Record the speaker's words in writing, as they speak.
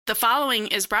The following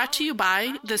is brought to you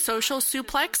by the Social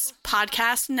Suplex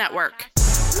Podcast Network.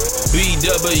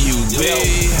 BWB,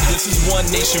 this is One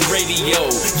Nation Radio.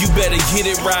 You better get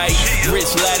it right. Rich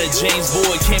Latta, James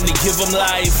Boyd came to give them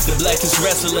life. The Blackest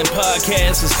Wrestling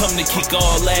Podcast has come to kick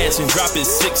all ass and drop it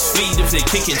 6 feet if they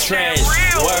kicking trash.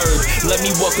 Word, let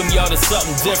me welcome y'all to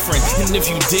something different. And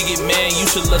if you dig it, man, you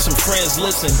should let some friends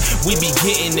listen. We be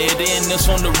getting it in,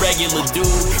 this on the regular, dude.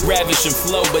 Ravish and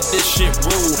flow, but this shit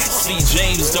rude. See,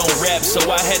 James don't rap, so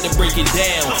I had to break it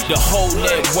down. The whole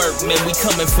network, man, we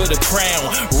coming for the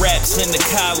crown. Raps in the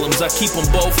columns, I keep them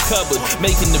both covered.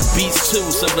 Making the beats too,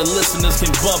 so the listeners can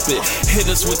bump it. Hit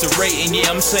us with the rating, yeah,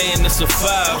 I'm saying it's a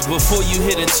 5. Before you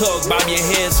hit it, talk, bob your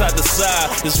head side to side.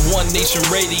 It's One Nation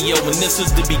Radio, and this is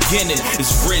the beginning.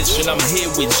 It's Rich, and I'm here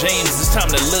with James. It's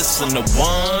time to listen to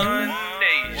One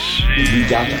Nation. We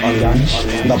got to unleash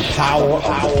the power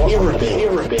of the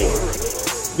pyramid.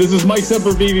 This is Mike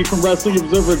Sempervive from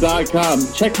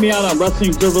WrestlingObserver.com. Check me out on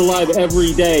Wrestling Observer Live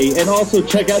every day. And also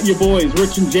check out your boys,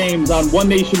 Rich and James, on One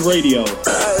Nation Radio. This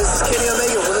is Kenny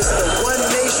Omega. We're listening to One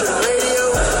Nation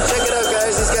Radio. Check it out,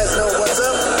 guys. These guys know what's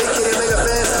up. Big Kenny Omega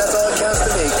fans, and that's all that counts to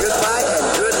me. Goodbye and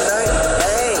good night.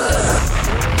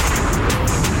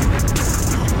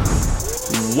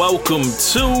 Bang. Welcome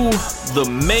to the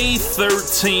May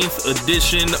 13th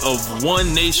edition of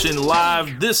One Nation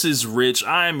Live. This is Rich.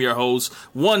 I am your host.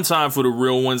 One time for the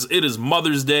real ones. It is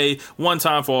Mother's Day. One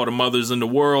time for all the mothers in the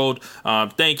world.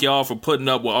 Thank y'all for putting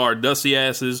up with our dusty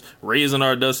asses, raising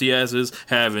our dusty asses,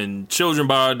 having children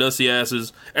by our dusty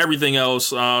asses, everything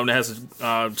else that has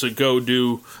to go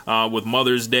do with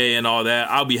Mother's Day and all that.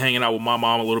 I'll be hanging out with my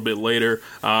mom a little bit later.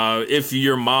 If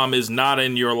your mom is not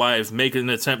in your life, make an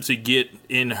attempt to get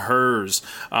in hers.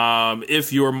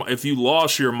 If you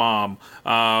lost your mom,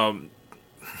 that's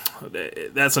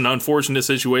an unfortunate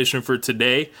situation for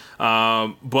today.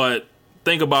 But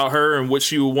think about her and what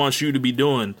she wants you to be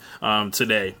doing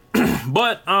today.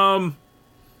 But a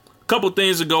couple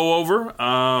things to go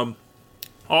over.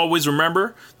 Always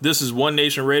remember, this is One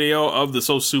Nation Radio of the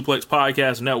Social Suplex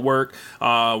Podcast Network.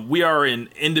 We are an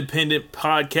independent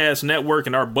podcast network,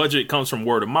 and our budget comes from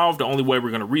word of mouth. The only way we're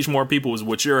going to reach more people is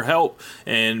with your help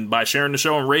and by sharing the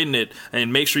show and rating it.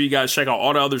 And make sure you guys check out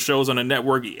all the other shows on the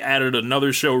network. We added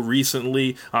another show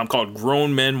recently called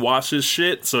Grown Men Watch This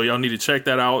Shit, so y'all need to check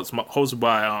that out. It's hosted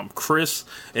by Chris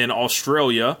in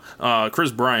Australia,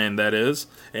 Chris Bryan, that is.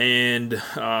 And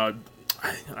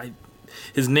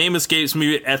his name escapes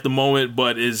me at the moment,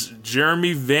 but is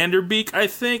Jeremy Vanderbeek, I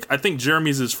think. I think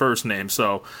Jeremy's his first name,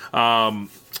 so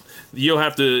you'll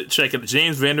have to check it.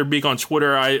 James Vanderbeek on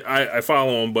Twitter. I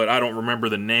follow him, but I don't remember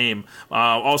the name.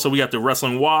 Also, we got the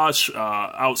Wrestling Watch,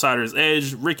 Outsider's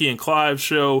Edge, Ricky and Clive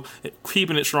show,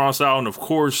 Keeping It Strong Style, and of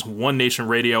course, One Nation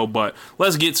Radio. But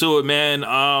let's get to it, man.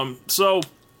 So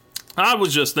I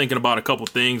was just thinking about a couple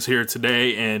things here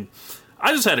today, and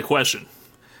I just had a question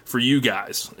for you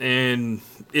guys, and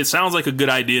it sounds like a good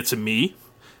idea to me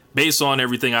based on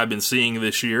everything I've been seeing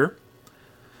this year.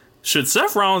 Should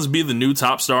Seth Rollins be the new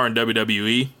top star in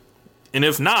WWE? And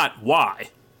if not, why?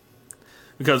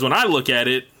 Because when I look at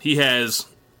it, he has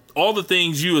all the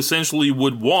things you essentially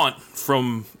would want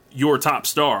from your top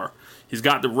star. He's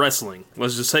got the wrestling.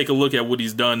 Let's just take a look at what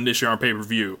he's done this year on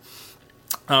pay-per-view.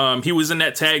 He was in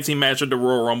that tag team match at the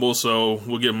Royal Rumble, so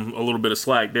we'll give him a little bit of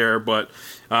slack there. But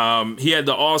he had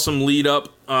the awesome lead up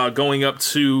going up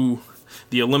to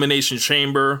the Elimination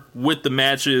Chamber with the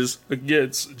matches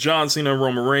against John Cena,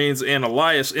 Roman Reigns, and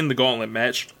Elias in the Gauntlet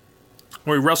match,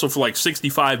 where he wrestled for like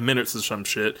 65 minutes or some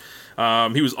shit.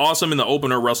 He was awesome in the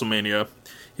opener of WrestleMania.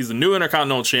 He's the new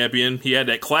Intercontinental Champion. He had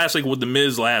that classic with The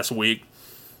Miz last week.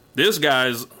 This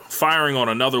guy's firing on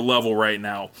another level right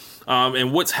now.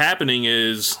 And what's happening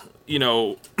is, you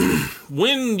know,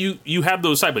 when you have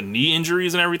those type of knee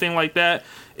injuries and everything like that,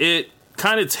 it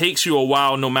kind of takes you a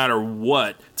while, no matter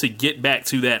what, to get back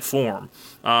to that form.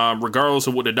 Regardless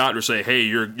of what the doctors say, hey,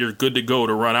 you're good to go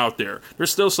to run out there.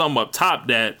 There's still something up top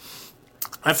that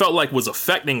I felt like was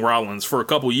affecting Rollins for a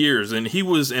couple years. And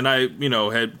I,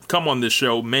 had come on this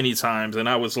show many times, and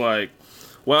I was like,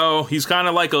 well, he's kind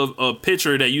of like a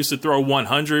pitcher that used to throw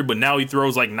 100, but now he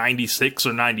throws like 96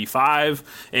 or 95.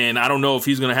 And I don't know if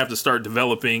he's going to have to start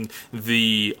developing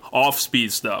the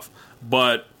off-speed stuff.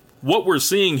 But what we're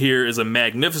seeing here is a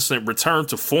magnificent return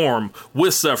to form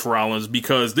with Seth Rollins,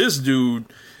 because this dude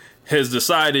has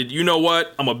decided, you know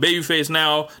what, I'm a babyface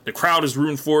now, the crowd is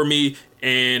rooting for me,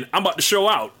 and I'm about to show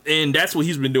out. And that's what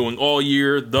he's been doing all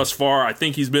year thus far. I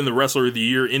think he's been the Wrestler of the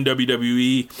Year in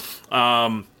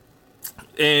WWE.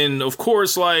 And of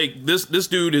course, like, this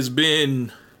dude has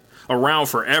been around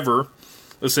forever,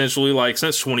 essentially, like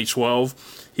since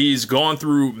 2012. He's gone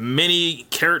through many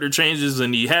character changes,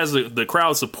 and he has the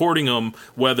crowd supporting him.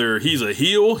 Whether he's a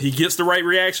heel, he gets the right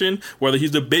reaction. Whether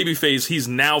he's the babyface, he's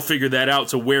now figured that out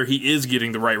to where he is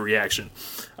getting the right reaction.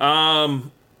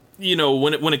 You know,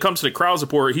 when it comes to the crowd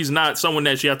support, he's not someone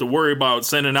that you have to worry about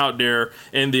sending out there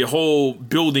and the whole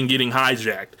building getting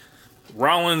hijacked.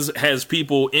 Rollins has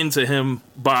people into him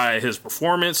by his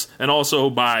performance and also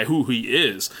by who he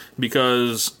is,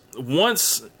 because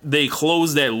once they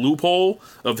closed that loophole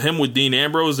of him with Dean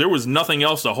Ambrose, there was nothing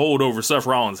else to hold over Seth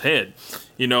Rollins' head.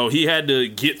 You know, he had to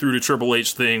get through the Triple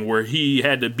H thing where he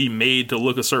had to be made to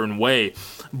look a certain way.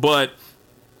 But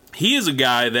he is a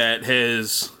guy that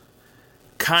has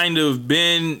kind of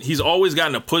he's always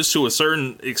gotten a push to a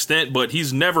certain extent, but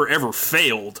he's never ever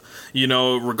failed, you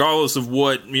know, regardless of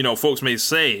what, you know, folks may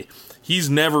say. He's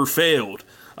never failed.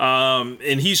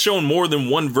 And he's shown more than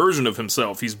one version of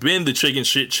himself. He's been the chicken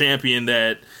shit champion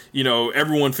that, you know,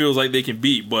 everyone feels like they can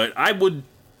beat. But I would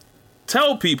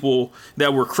tell people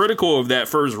that were critical of that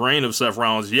first reign of Seth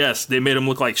Rollins, yes, they made him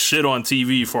look like shit on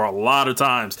TV for a lot of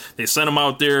times. They sent him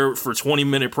out there for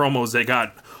 20-minute promos that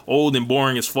got old and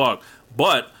boring as fuck.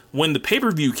 But when the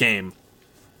pay-per-view came,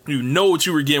 you know what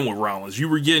you were getting with Rollins. You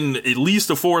were getting at least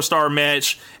a 4-star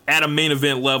match at a main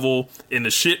event level, and the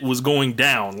shit was going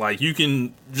down. Like, you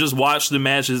can just watch the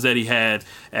matches that he had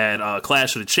at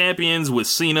Clash of the Champions with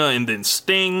Cena and then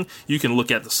Sting. You can look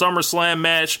at the SummerSlam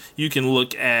match. You can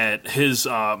look at his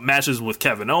matches with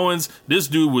Kevin Owens. This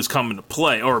dude was coming to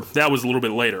play, or that was a little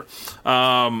bit later.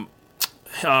 During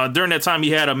that time,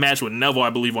 he had a match with Neville, I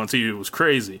believe, on TV. It was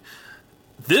crazy.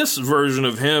 This version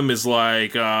of him is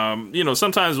like, you know,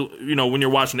 sometimes, you know, when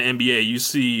you're watching the NBA, you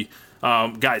see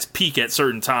guys peak at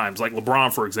certain times, like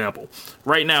LeBron, for example.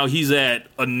 Right now, he's at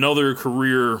another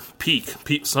career peak,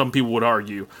 some people would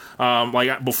argue.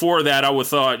 Like, before that, I would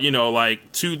thought, you know,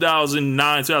 like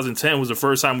 2009, 2010 was the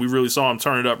first time we really saw him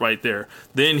turn it up right there.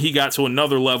 Then he got to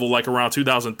another level, like around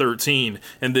 2013.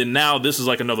 And then now this is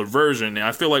like another version. And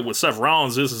I feel like with Seth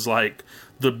Rollins, this is like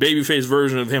the babyface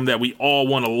version of him that we all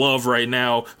want to love right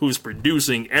now, who's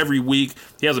producing every week.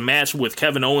 He has a match with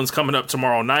Kevin Owens coming up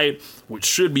tomorrow night, which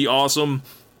should be awesome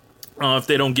if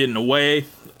they don't get in the way.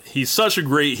 He's such a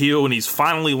great heel, and he's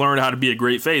finally learned how to be a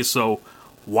great face, so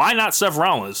why not Seth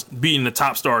Rollins being the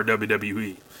top star of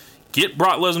WWE? Get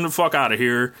Brock Lesnar the fuck out of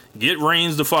here. Get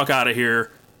Reigns the fuck out of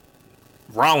here.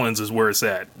 Rollins is where it's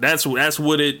at. That's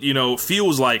what it, you know,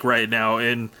 feels like right now,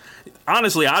 and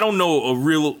honestly, I don't know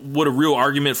what a real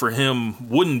argument for him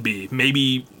wouldn't be.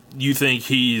 Maybe you think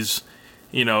he's,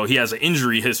 you know, he has an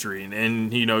injury history,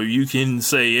 and you know, you can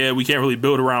say, yeah, we can't really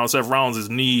build around Seth Rollins'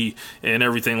 knee and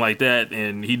everything like that,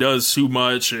 and he does too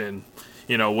much, and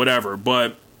you know, whatever.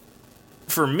 But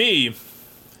for me,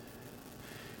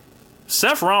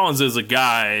 Seth Rollins is a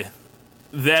guy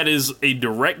that is a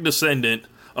direct descendant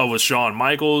of a Shawn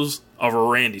Michaels, of a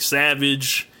Randy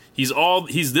Savage.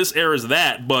 He's this era's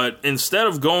that, but instead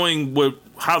of going with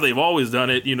how they've always done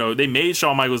it, you know, they made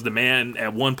Shawn Michaels the man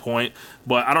at one point,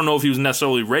 but I don't know if he was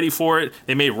necessarily ready for it.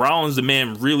 They made Rollins the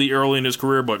man really early in his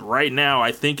career, but right now,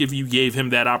 I think if you gave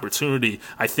him that opportunity,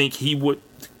 I think he would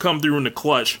come through in the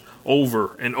clutch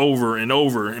over and over and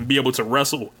over and be able to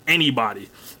wrestle anybody.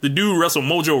 The dude wrestled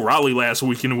Mojo Rawley last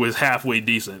week and was halfway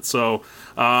decent. So,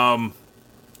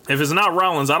 if it's not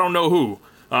Rollins, I don't know who.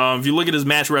 If you look at his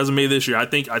match resume this year, I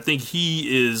think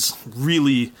he is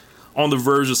really on the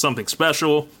verge of something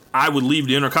special. I would leave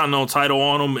the Intercontinental title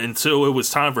on him until it was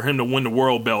time for him to win the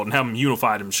world belt and have him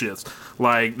unify them shits.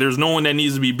 Like, there's no one that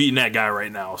needs to be beating that guy right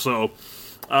now. So,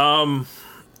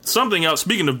 something else,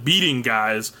 speaking of beating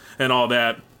guys and all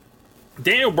that,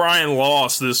 Daniel Bryan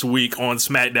lost this week on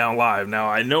SmackDown Live. Now,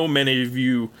 I know many of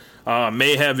you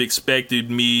may have expected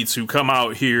me to come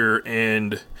out here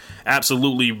and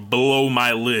absolutely blow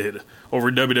my lid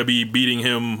over WWE beating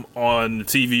him on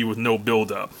TV with no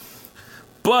build-up.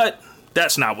 But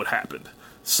that's not what happened.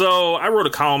 So I wrote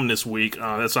a column this week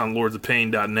that's on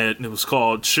lordsofpain.net, and it was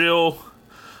called Chill,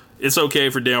 It's Okay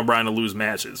for Daniel Bryan to Lose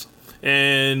Matches.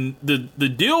 And the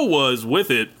deal was with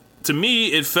it, to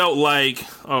me, it felt like,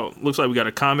 looks like we got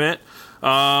a comment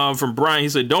from Brian. He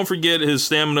said, don't forget his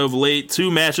stamina of late. 2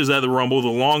 matches at the Rumble, the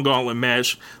long gauntlet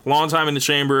match, long time in the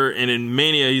chamber, and in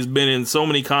Mania, he's been in so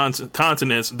many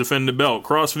continents defending the belt.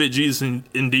 CrossFit Jesus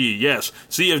indeed. Yes,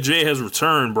 CFJ has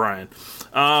returned, Brian.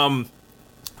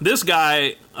 This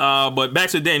guy, but back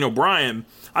to Daniel Bryan,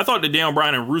 I thought the Daniel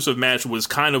Bryan and Rusev match was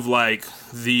kind of like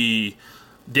the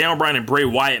Daniel Bryan and Bray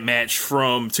Wyatt match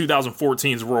from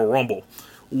 2014's Royal Rumble,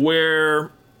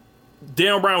 where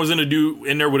Daniel Bryan was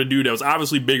in there with a dude that was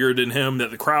obviously bigger than him, that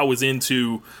the crowd was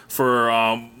into for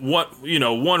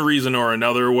one reason or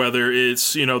another, whether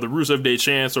it's, the Rusev Day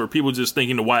chants or people just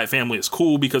thinking the Wyatt family is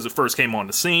cool because it first came on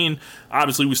the scene.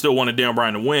 Obviously, we still wanted Daniel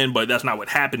Bryan to win, but that's not what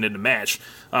happened in the match.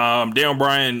 Daniel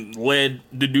Bryan led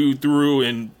the dude through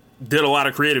and did a lot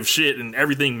of creative shit, and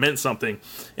everything meant something.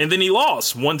 And then he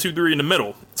lost 1, 2, 3 in the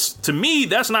middle. To me,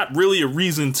 that's not really a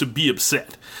reason to be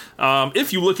upset.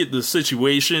 If you look at the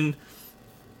situation,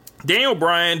 Daniel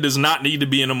Bryan does not need to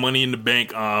be in a Money in the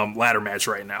Bank ladder match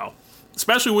right now,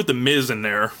 especially with The Miz in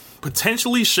there,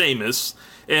 potentially Sheamus,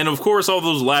 and of course all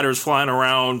those ladders flying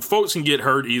around. Folks can get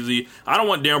hurt easy. I don't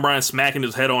want Daniel Bryan smacking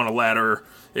his head on a ladder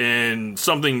and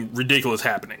something ridiculous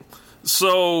happening.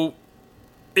 So,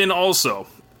 and also,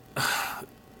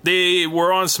 they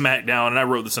were on SmackDown, and I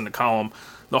wrote this in the column.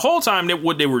 The whole time,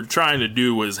 what they were trying to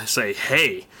do was say,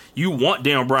 hey, you want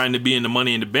Daniel Bryan to be in the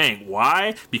Money in the Bank.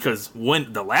 Why? Because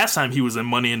when the last time he was in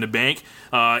Money in the Bank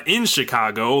in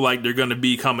Chicago, like they're going to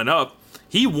be coming up,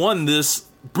 he won this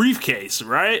briefcase,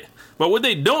 right? But what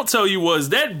they don't tell you was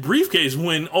that briefcase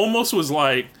win almost was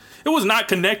like, it was not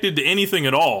connected to anything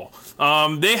at all.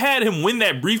 They had him win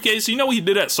that briefcase. You know what he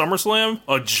did at SummerSlam?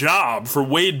 A job for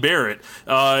Wade Barrett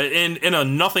in a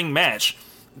nothing match.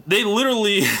 They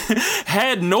literally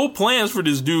had no plans for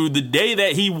this dude the day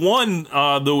that he won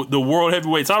the World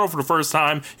Heavyweight title for the first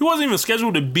time. He wasn't even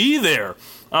scheduled to be there.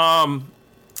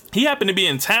 He happened to be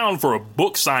in town for a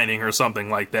book signing or something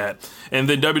like that. And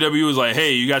then WWE was like,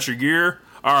 hey, you got your gear?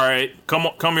 All right,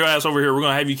 come your ass over here. We're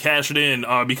going to have you cash it in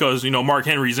because, Mark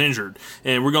Henry's injured.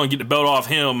 And we're going to get the belt off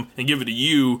him and give it to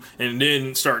you and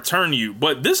then start turning you.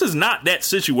 But this is not that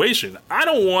situation. I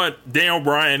don't want Daniel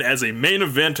Bryan as a main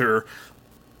eventer,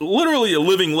 literally a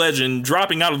living legend,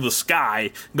 dropping out of the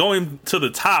sky, going to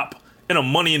the top in a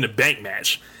Money in the Bank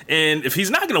match. And if he's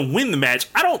not going to win the match,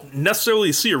 I don't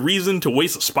necessarily see a reason to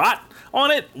waste a spot on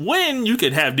it when you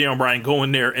could have Daniel Bryan go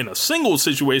in there in a single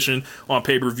situation on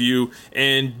pay-per-view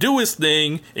and do his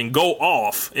thing and go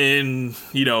off and,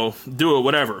 do it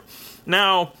whatever.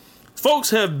 Now, folks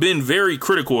have been very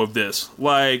critical of this,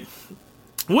 like,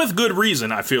 with good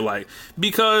reason, I feel like,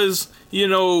 because, in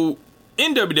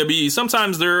WWE,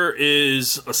 sometimes there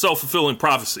is a self-fulfilling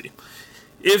prophecy.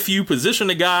 If you position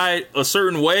a guy a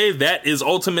certain way, that is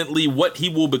ultimately what he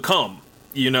will become.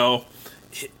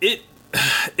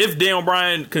 If Daniel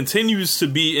Bryan continues to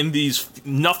be in these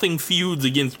nothing feuds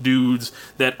against dudes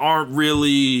that aren't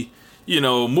really,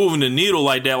 moving the needle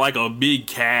like that, like a Big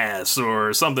Cass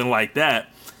or something like that,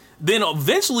 then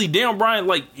eventually Daniel Bryan,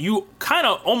 like, you kind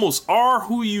of almost are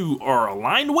who you are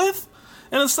aligned with,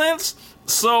 in a sense.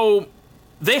 So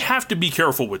they have to be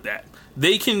careful with that.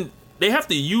 They have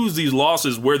to use these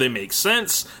losses where they make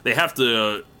sense. They have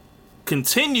to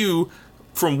continue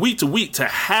from week to week to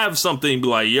have something be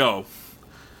like, yo,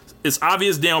 it's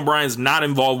obvious Daniel Bryan's not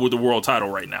involved with the world title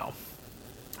right now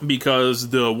because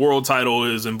the world title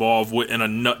is involved in a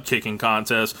nut-kicking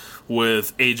contest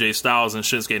with AJ Styles and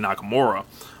Shinsuke Nakamura.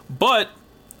 But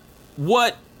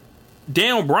what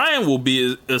Daniel Bryan will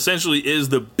be essentially is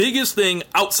the biggest thing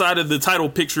outside of the title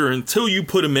picture until you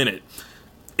put him in it.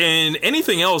 And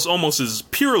anything else almost is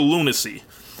pure lunacy.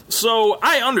 So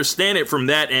I understand it from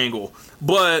that angle.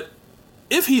 But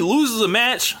if he loses a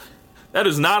match, that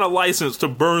is not a license to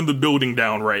burn the building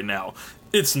down right now.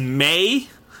 It's May.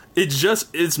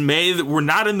 It's May. That we're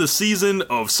not in the season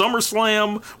of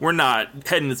SummerSlam. We're not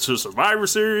heading into Survivor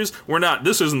Series.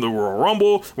 This isn't the Royal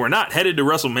Rumble. We're not headed to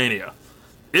WrestleMania.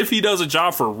 If he does a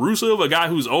job for Rusev, a guy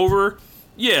who's over,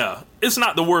 yeah, it's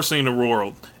not the worst thing in the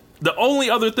world. The only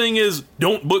other thing is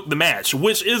don't book the match,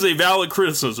 which is a valid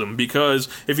criticism because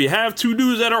if you have two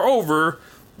dudes that are over,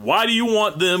 why do you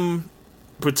want them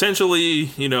potentially,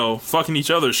 fucking each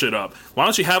other shit up? Why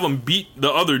don't you have them beat the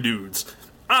other dudes?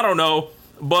 I don't know,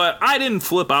 but I didn't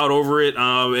flip out over it,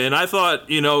 and I thought,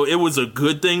 it was a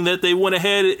good thing that they went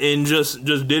ahead and just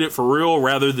did it for real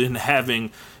rather than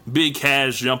having Big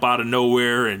Cass jump out of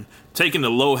nowhere and taking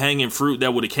the low-hanging fruit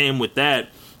that would have came with that.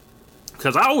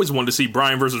 Because I always wanted to see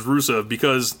Bryan versus Rusev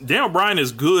because Daniel Bryan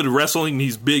is good wrestling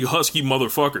these big husky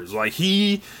motherfuckers. Like,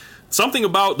 something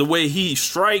about the way he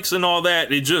strikes and all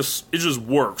that, it just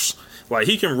works. Like,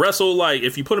 he can wrestle, like,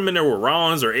 if you put him in there with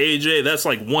Rollins or AJ, that's,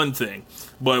 like, one thing.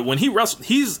 But when he wrestles,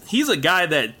 he's a guy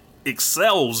that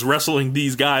excels wrestling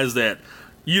these guys that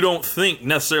you don't think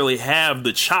necessarily have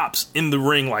the chops in the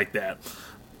ring like that.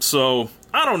 So,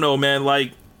 I don't know, man,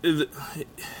 like,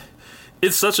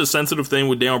 it's such a sensitive thing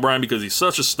with Daniel Bryan because he's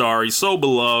such a star, he's so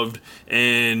beloved,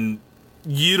 and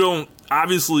you don't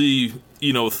obviously,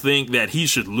 think that he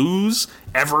should lose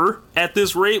ever at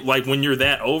this rate, like when you're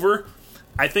that over.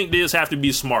 I think they just have to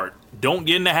be smart. don't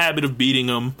get in the habit of beating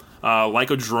him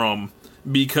like a drum,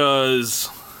 because,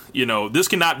 you know, this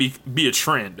cannot be a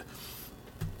trend.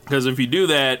 Because if you do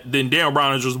that, then Daniel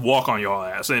Bryan will just walk on your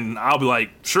ass, and I'll be like,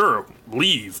 sure,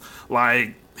 leave.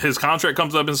 Like, his contract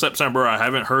comes up in September. I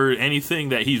haven't heard anything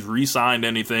that he's re-signed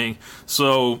anything.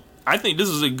 So I think this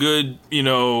is a good, you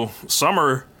know,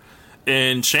 summer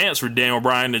and chance for Daniel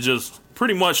Bryan to just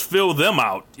pretty much fill them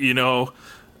out, you know.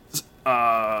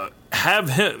 Have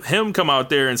him come out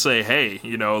there and say, hey,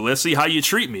 you know, let's see how you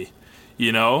treat me.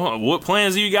 You know, what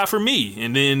plans do you got for me?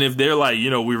 And then if they're like,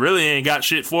 you know, we really ain't got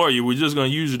shit for you, we're just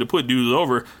going to use you to put dudes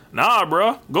over. Nah,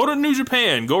 bro. Go to New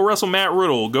Japan. Go wrestle Matt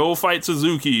Riddle. Go fight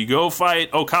Suzuki. Go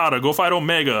fight Okada. Go fight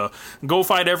Omega. Go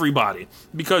fight everybody.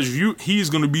 Because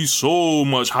he's going to be so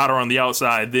much hotter on the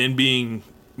outside than being,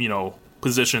 you know,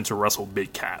 positioned to wrestle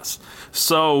Big Cass.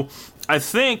 So I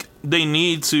think they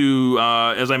need to,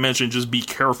 as I mentioned, just be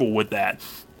careful with that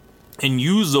and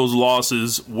use those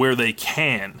losses where they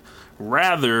can,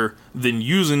 rather than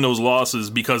using those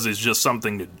losses because it's just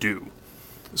something to do.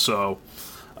 So,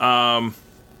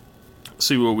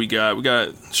 see what we got. We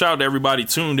got, shout out to everybody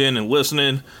tuned in and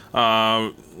listening.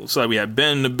 Looks like we had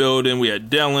Ben in the building. We had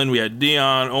Dylan. We had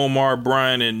Dion, Omar,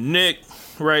 Brian, and Nick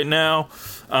right now.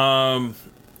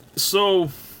 So,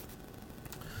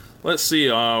 let's see.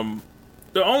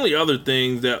 The only other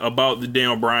thing that about the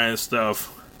Daniel Bryan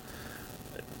stuff,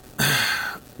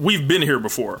 we've been here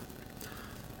before.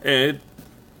 And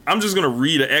I'm just going to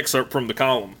read an excerpt from the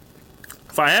column.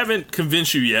 If I haven't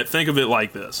convinced you yet, think of it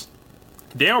like this.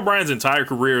 Daniel Bryan's entire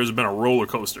career has been a roller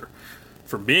coaster.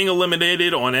 From being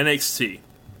eliminated on NXT,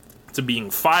 to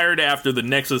being fired after the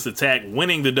Nexus attack,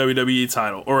 winning the WWE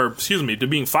title, to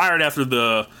being fired after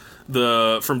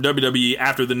from WWE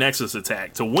after the Nexus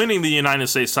attack, to winning the United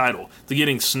States title, to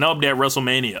getting snubbed at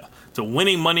WrestleMania, to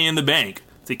winning Money in the Bank,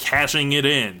 to cashing it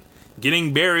in,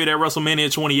 getting buried at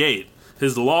WrestleMania 28.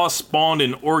 His loss spawned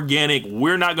an organic,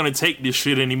 we're not going to take this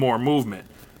shit anymore movement.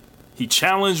 He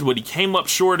challenged, but he came up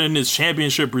short in his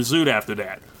championship pursuit after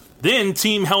that. Then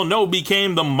Team Hell No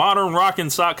became the modern Rock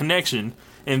and Sock connection,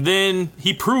 and then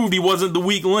he proved he wasn't the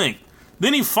weak link.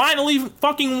 Then he finally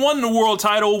fucking won the world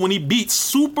title when he beat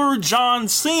Super John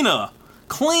Cena,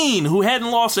 clean, who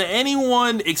hadn't lost to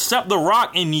anyone except The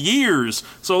Rock in years.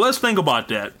 So let's think about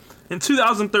that. In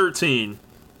 2013,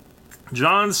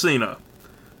 John Cena.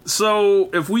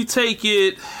 So, if we take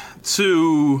it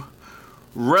to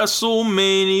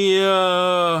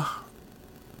WrestleMania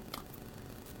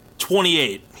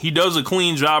 28, he does a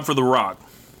clean job for The Rock.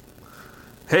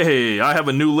 Hey, I have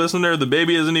a new listener. The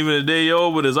baby isn't even a day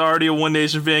old, but is already a One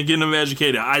Nation fan. Getting him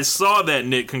educated. I saw that,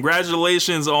 Nick.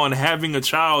 Congratulations on having a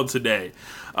child today.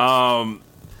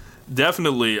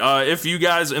 Definitely. If you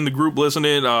guys in the group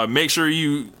listening, make sure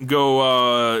you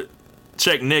go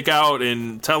check Nick out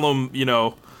and tell him, you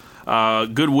know,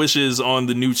 good wishes on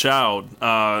the new child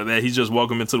that he just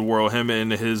welcomed into the world, him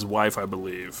and his wife, I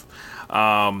believe.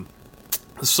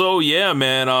 So yeah,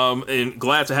 man, and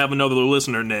glad to have another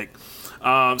listener, Nick.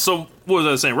 So what was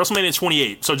I saying? WrestleMania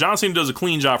 28. So John Cena does a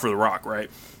clean job for The Rock, right?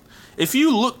 If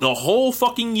you look the whole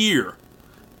fucking year,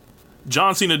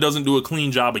 John Cena doesn't do a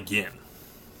clean job again.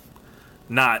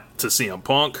 Not to CM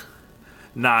Punk,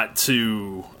 not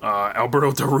to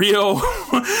Alberto Del Rio,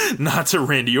 not to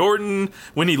Randy Orton.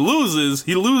 When he loses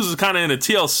kind of in a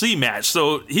TLC match,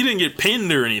 so he didn't get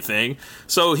pinned or anything.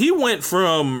 So he went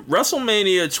from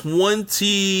WrestleMania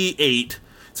 28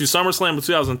 to SummerSlam of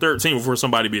 2013 before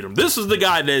somebody beat him. This is the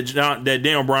guy that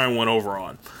Daniel Bryan went over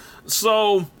on.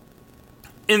 So,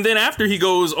 and then after he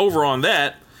goes over on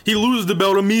that, he loses the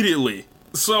belt immediately.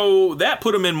 So that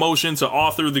put him in motion to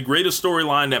author the greatest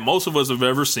storyline that most of us have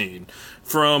ever seen.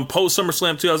 From post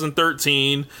SummerSlam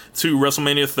 2013 to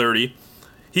WrestleMania 30.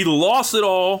 He lost it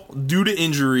all due to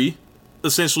injury,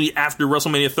 essentially after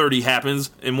WrestleMania 30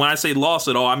 happens. And when I say lost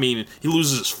it all, I mean he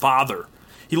loses his father.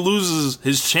 He loses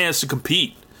his chance to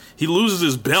compete. He loses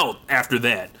his belt after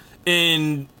that.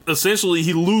 And essentially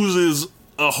he loses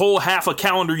a whole half a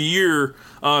calendar year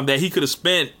that he could have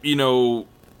spent, you know,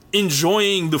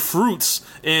 enjoying the fruits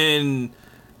and,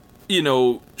 you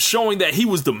know, showing that he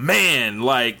was the man,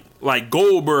 like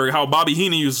Goldberg, how Bobby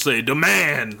Heenan used to say, the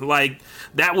man. Like,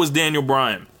 that was Daniel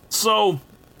Bryan. So,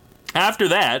 after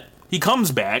that, he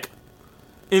comes back,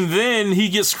 and then he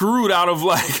gets screwed out of,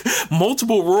 like,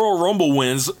 multiple Royal Rumble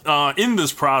wins in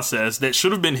this process that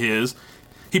should have been his.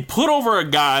 He put over a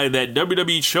guy that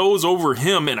WWE chose over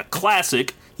him in a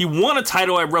classic. He won a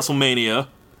title at WrestleMania.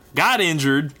 got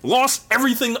injured, lost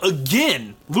everything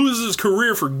again, loses his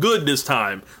career for good this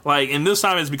time. And this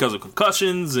time it's because of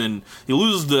concussions, and he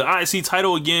loses the IC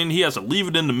title again. He has to leave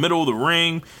it in the middle of the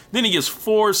ring. Then he gets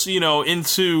forced,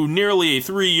 into nearly a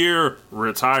 3-year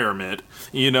retirement,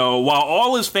 while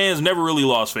all his fans never really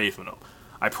lost faith in him.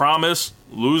 I promise,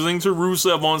 losing to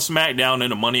Rusev on SmackDown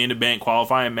in a Money in the Bank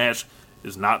qualifying match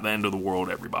is not the end of the world,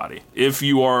 everybody. If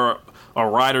you are a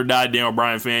ride or die Daniel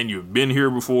Bryan fan, you've been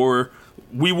here before,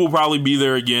 we will probably be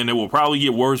there again. It will probably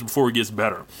get worse before it gets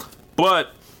better.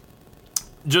 But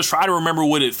just try to remember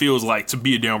what it feels like to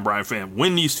be a Daniel Bryan fan.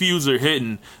 When these feuds are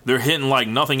hitting, they're hitting like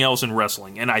nothing else in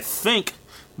wrestling. And I think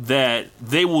that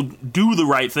they will do the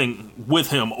right thing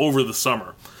with him over the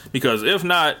summer. Because if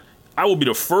not, I will be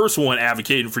the first one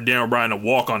advocating for Daniel Bryan to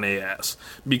walk on their ass.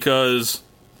 Because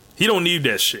he don't need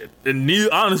that shit. And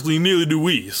honestly, neither do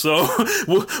we. So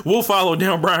we'll follow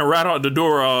Daniel Bryan right out the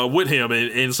door with him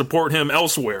and support him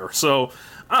elsewhere. So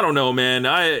I don't know, man.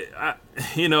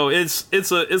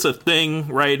 It's a thing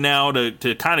right now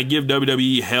to kind of give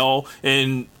WWE hell,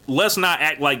 and let's not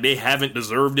act like they haven't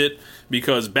deserved it,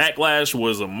 because Backlash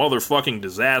was a motherfucking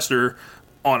disaster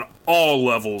on all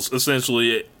levels,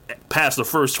 essentially, past the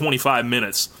first 25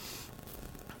 minutes.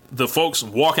 The folks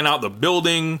walking out the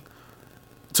building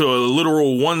to a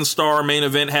literal 1-star main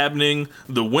event happening.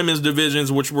 The women's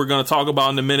divisions, which we're going to talk about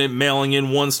in a minute, mailing in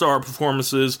 1-star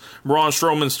performances. Braun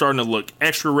Strowman starting to look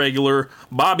extra regular.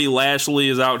 Bobby Lashley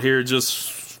is out here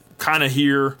just kind of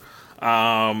here.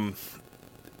 And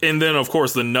then, of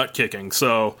course, the nut kicking.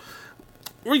 So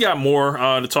we got more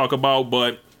to talk about,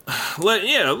 but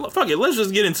fuck it. Let's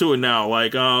just get into it now.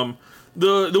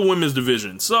 The women's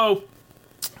division. So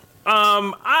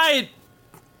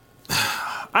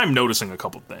I'm noticing a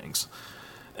couple things,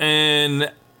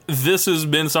 and this has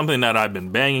been something that I've been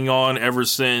banging on ever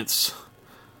since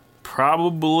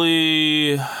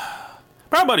probably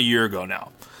about a year ago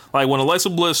now. When Alexa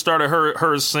Bliss started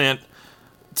her ascent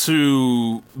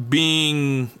to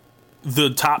being the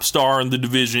top star in the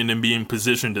division and being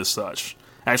positioned as such.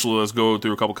 Actually, let's go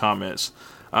through a couple comments.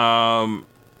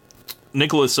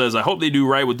 Nicholas says, I hope they do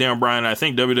right with Daniel Bryan. I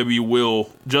think WWE will,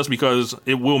 just because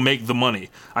it will make the money.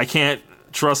 I can't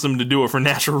trust them to do it for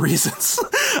natural reasons.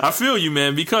 I feel you,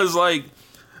 man, because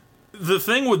the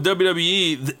thing with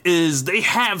WWE is they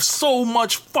have so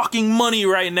much fucking money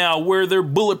right now where they're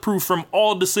bulletproof from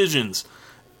all decisions.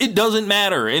 It doesn't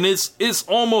matter, and it's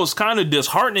almost kind of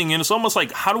disheartening, and it's almost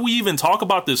like, how do we even talk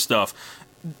about this stuff?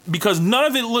 Because none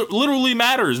of it literally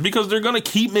matters, because they're going to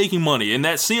keep making money. And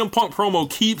that CM Punk promo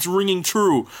keeps ringing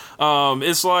true.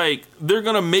 It's like they're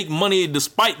going to make money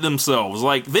despite themselves.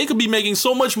 They could be making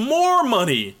so much more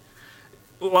money.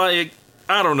 I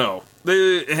don't know.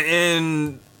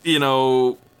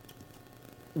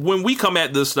 When we come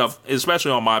at this stuff,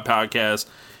 especially on my podcast,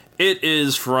 it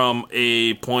is from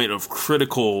a point of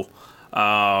critical,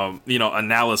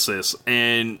 analysis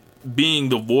and being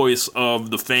the voice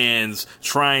of the fans,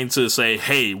 trying to say,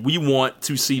 hey, we want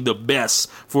to see the best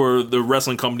for the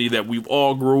wrestling company that we've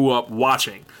all grew up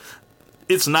watching.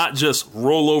 It's not just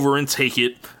roll over and take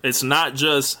it. It's not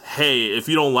just, hey, if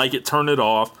you don't like it, turn it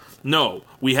off. No,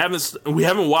 we haven't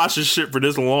watched this shit for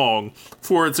this long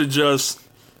for it to just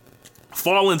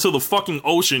fall into the fucking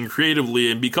ocean creatively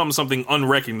and become something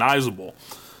unrecognizable.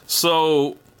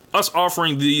 So us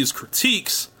offering these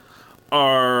critiques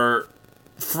are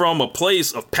from a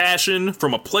place of passion,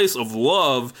 from a place of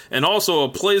love, and also a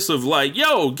place of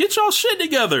yo, get y'all shit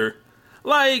together.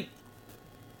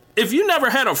 If you never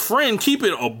had a friend keep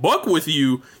it a buck with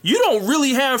you, you don't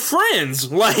really have friends.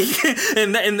 And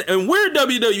we're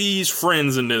WWE's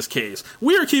friends in this case.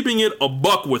 We're keeping it a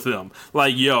buck with them.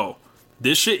 Yo,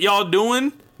 this shit y'all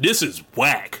doing, this is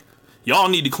whack. Y'all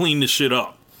need to clean this shit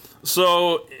up.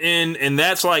 So, and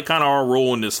that's kind of our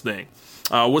role in this thing.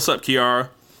 What's up, Kiara?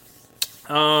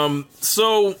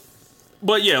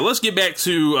 But yeah, let's get back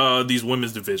to these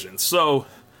women's divisions. So,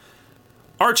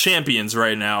 our champions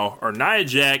right now are Nia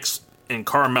Jax and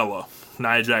Carmella.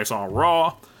 Nia Jax on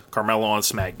Raw, Carmella on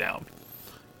SmackDown.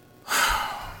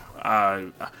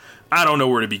 I don't know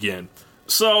where to begin.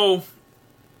 So,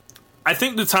 I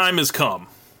think the time has come.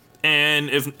 And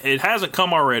if it hasn't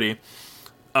come already,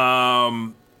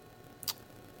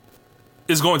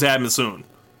 it's going to happen soon.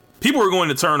 People are going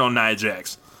to turn on Nia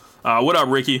Jax. What up,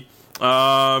 Ricky?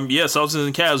 Celtics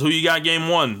and Cavs. Who you got game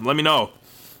 1? Let me know.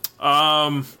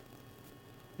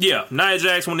 Nia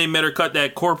Jax, when they met her, cut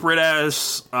that corporate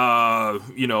ass,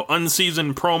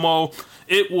 unseasoned promo.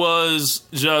 It was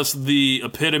just the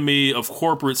epitome of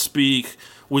corporate speak,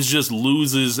 which just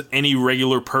loses any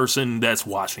regular person that's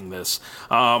watching this.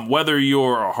 Whether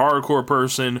you're a hardcore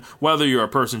person, whether you're a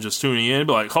person just tuning in,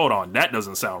 be like, hold on, that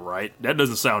doesn't sound right. That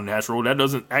doesn't sound natural. That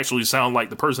doesn't actually sound like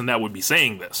the person that would be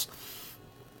saying this.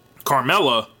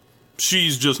 Carmella,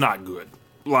 she's just not good.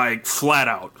 Like, flat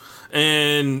out.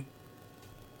 And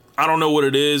I don't know what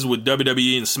it is with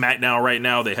WWE and SmackDown right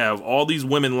now. They have all these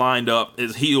women lined up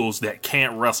as heels that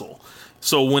can't wrestle.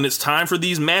 So when it's time for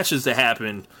these matches to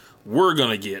happen, we're going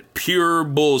to get pure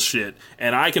bullshit.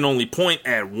 And I can only point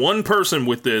at one person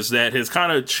with this that has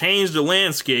kind of changed the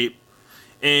landscape.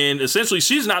 And essentially,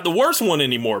 she's not the worst one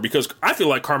anymore, because I feel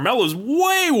like Carmella's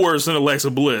way worse than Alexa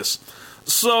Bliss.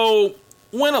 So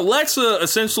when Alexa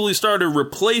essentially started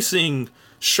replacing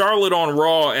Charlotte on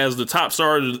Raw as the top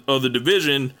star of the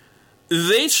division,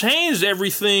 they changed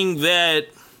everything that,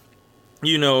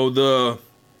 you know, the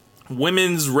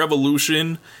women's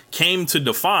revolution came to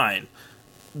define.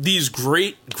 These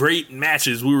great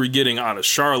matches we were getting out of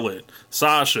Charlotte,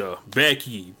 Sasha,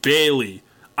 Becky, Bayley,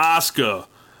 Asuka.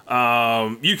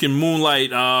 You can moonlight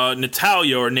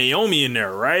Natalya or Naomi in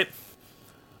there, right?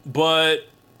 But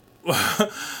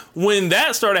when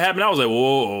that started happening, I was like,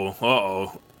 whoa,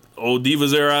 uh-oh. Old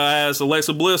Divas era ass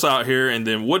Alexa Bliss out here, and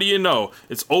then what do you know?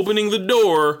 It's opening the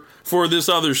door for this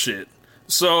other shit.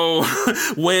 So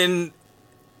when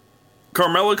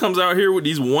Carmella comes out here with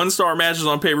these 1-star matches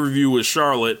on pay-per-view with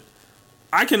Charlotte,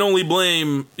 I can only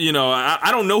blame, you know,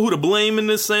 I don't know who to blame in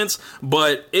this sense,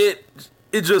 but it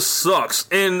just sucks.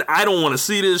 And I don't want to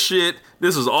see this shit.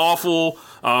 This is awful.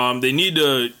 They need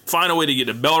to find a way to get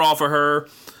the belt off of her.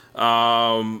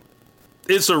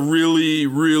 It's a really,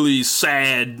 really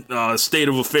sad state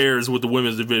of affairs with the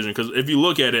women's division. Because if you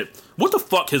look at it, what the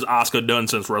fuck has Asuka done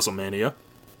since WrestleMania?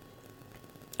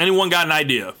 Anyone got an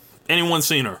idea? Anyone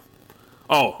seen her?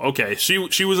 Oh, okay. She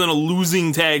was in a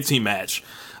losing tag team match.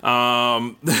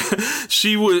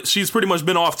 She's pretty much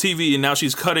been off TV, and now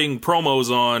she's cutting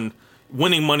promos on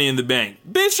winning Money in the Bank.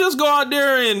 Bitch, just go out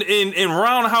there and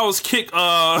roundhouse kick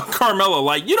Carmella.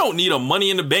 Like, you don't need a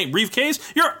Money in the Bank briefcase.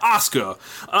 You're Asuka.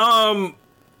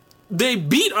 They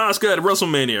beat Asuka at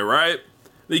WrestleMania, right?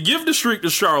 They give the streak to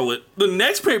Charlotte. The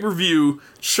next pay-per-view,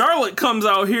 Charlotte comes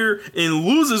out here and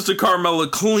loses to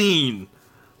Carmella clean.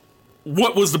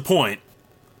 What was the point?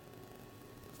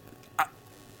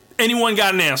 Anyone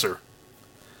got an answer?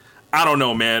 I don't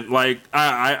know, man. Like,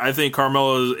 I think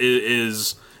Carmella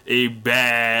is a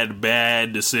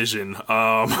bad decision.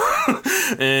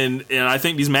 And I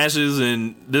think these matches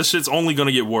and this shit's only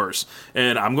gonna get worse.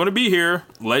 And I'm gonna be here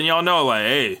letting y'all know, like,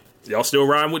 hey, y'all still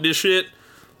riding with this shit?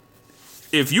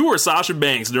 If you were Sasha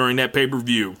Banks during that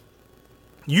pay-per-view,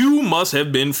 you must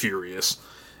have been furious.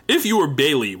 If you were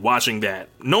Bayley watching that,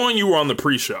 knowing you were on the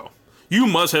pre-show, you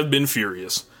must have been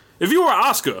furious. If you were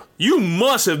Asuka, you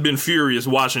must have been furious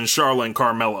watching Charlotte and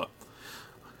Carmella.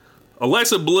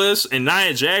 Alexa Bliss and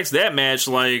Nia Jax, that match,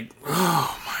 like,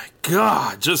 oh my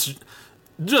god, just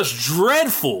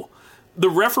dreadful. The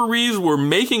referees were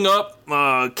making up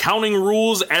counting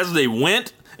rules as they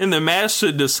went in the match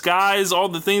to disguise all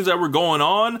the things that were going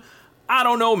on. I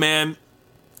don't know, man.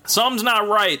 Something's not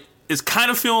right. It's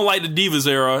kind of feeling like the Divas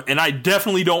era, and I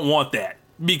definitely don't want that.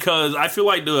 Because I feel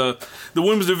like the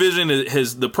women's division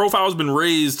the profile has been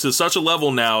raised to such a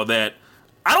level now that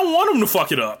I don't want them to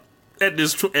fuck it up at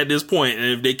this point. And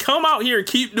if they come out here and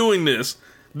keep doing this,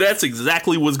 that's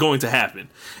exactly what's going to happen.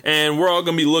 And we're all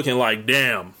going to be looking like,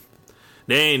 damn,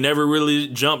 they ain't never really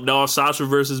jumped off Sasha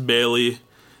versus Bayley.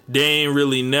 They ain't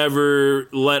really never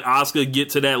let Asuka get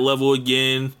to that level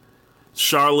again.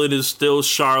 Charlotte is still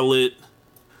Charlotte.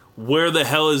 Where the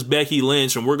hell is Becky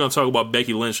Lynch? And we're going to talk about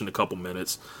Becky Lynch in a couple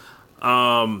minutes.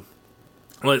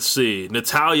 Let's see.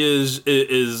 Natalya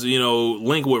is you know,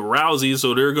 linked with Rousey,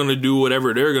 so they're going to do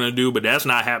whatever they're going to do, but that's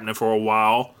not happening for a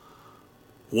while.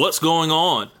 What's going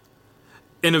on?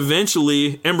 And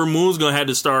eventually, Ember Moon's going to have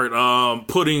to start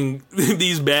putting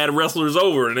these bad wrestlers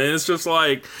over. And it's just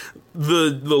like the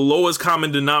lowest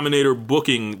common denominator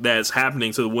booking that's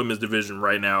happening to the women's division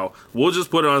right now. We'll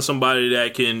just put it on somebody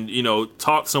that can, you know,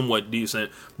 talk somewhat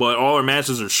decent, but all her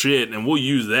matches are shit, and we'll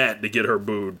use that to get her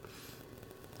booed.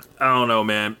 I don't know,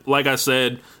 man. Like I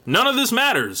said, none of this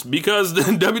matters because the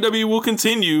WWE will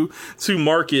continue to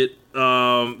market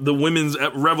the women's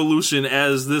revolution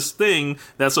as this thing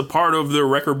that's a part of their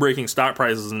record-breaking stock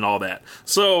prices and all that.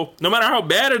 So, no matter how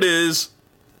bad it is,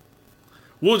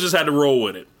 we'll just have to roll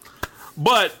with it.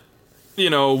 But, you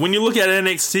know, when you look at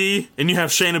NXT and you have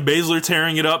Shayna Baszler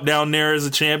tearing it up down there as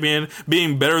a champion,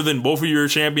 being better than both of your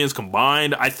champions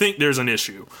combined, I think there's an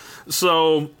issue.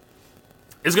 So,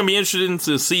 it's going to be interesting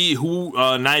to see who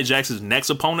Nia Jax's next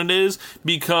opponent is,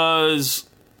 because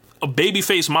a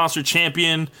babyface monster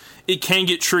champion, it can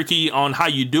get tricky on how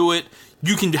you do it.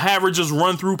 You can have her just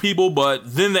run through people, but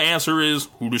then the answer is,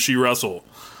 who does she wrestle?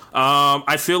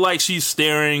 I feel like she's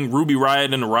staring Ruby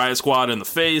Riott and the Riott Squad in the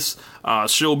face.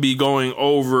 She'll be going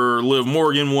over Liv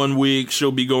Morgan one week.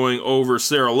 She'll be going over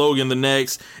Sarah Logan the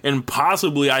next. And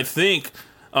possibly, I think,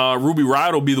 Ruby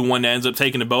Riott will be the one that ends up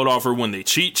taking the belt off her when they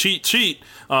cheat,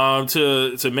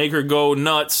 to make her go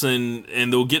nuts, and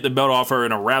they'll get the belt off her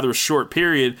in a rather short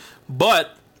period.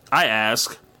 But I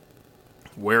ask,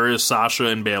 where is Sasha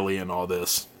and Bayley in all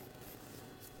this?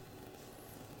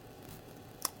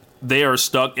 They are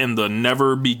stuck in the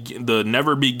never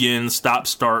begin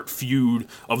stop-start feud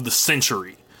of the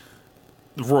century.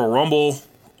 The Royal Rumble,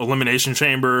 Elimination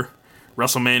Chamber,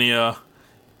 WrestleMania,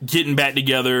 getting back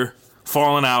together,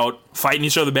 falling out, fighting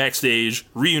each other backstage,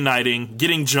 reuniting,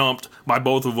 getting jumped by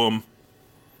both of them.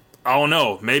 I don't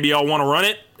know. Maybe I'll want to run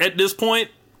it at this point,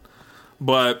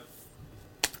 but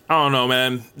I don't know,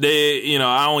 man.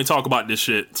 I only talk about this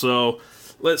shit, so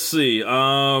let's see.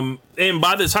 And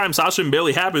by the time Sasha and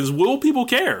Bayley happens, will people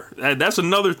care? That's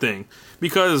another thing,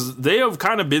 because they have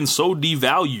kind of been so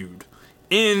devalued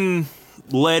in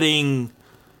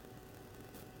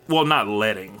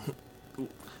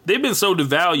they've been so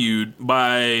devalued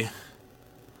by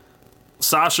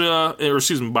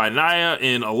by Nia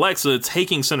and Alexa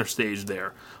taking center stage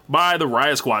there, by the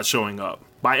Riott Squad showing up,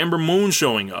 by Ember Moon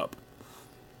showing up.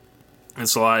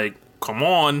 It's like, come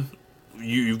on,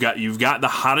 you've got the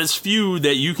hottest feud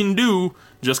that you can do,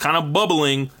 just kind of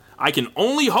bubbling. I can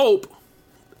only hope,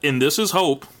 and this is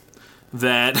hope,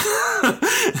 that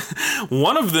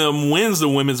one of them wins the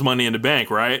Women's Money in the Bank,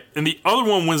 right? And the other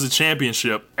one wins the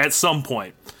championship at some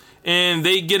point. And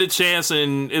they get a chance,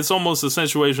 and it's almost a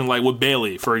situation like with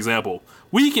Bayley, for example.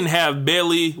 We can have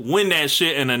Bayley win that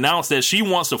shit and announce that she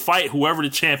wants to fight whoever the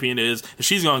champion is, and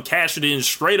she's going to cash it in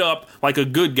straight up like a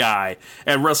good guy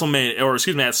at WrestleMania,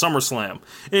 at SummerSlam.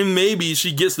 And maybe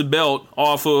she gets the belt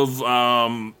off of,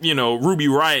 Ruby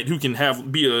Riott, who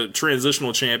can be a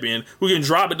transitional champion, who can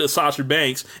drop it to Sasha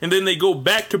Banks, and then they go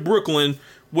back to Brooklyn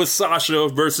with Sasha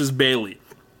versus Bayley.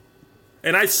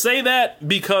 And I say that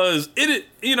because it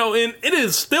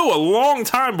is still a long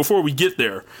time before we get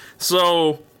there.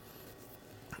 So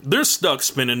they're stuck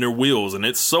spinning their wheels, and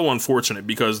it's so unfortunate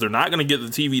because they're not going to get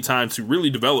the TV time to really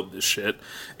develop this shit,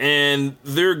 and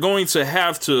they're going to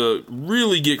have to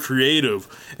really get creative,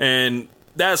 and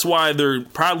that's why they're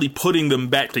probably putting them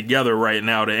back together right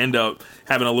now to end up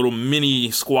having a little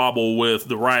mini squabble with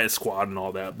the Riott Squad and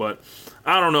all that. But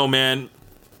I don't know, man.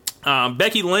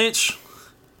 Becky Lynch,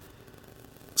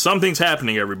 something's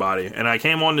happening, everybody, and I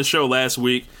came on the show last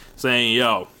week saying,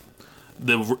 yo,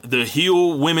 the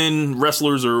heel women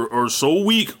wrestlers are so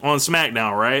weak on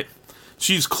SmackDown, right?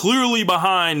 She's clearly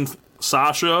behind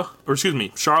Charlotte,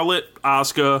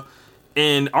 Asuka,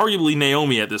 and arguably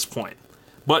Naomi at this point.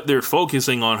 But they're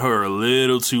focusing on her a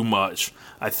little too much.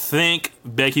 I think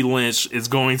Becky Lynch is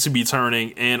going to be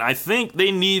turning, and I think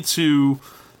they need to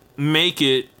make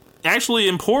it actually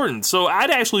important. So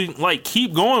I'd actually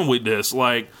keep going with this.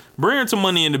 Bring her to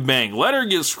Money in the Bank. Let her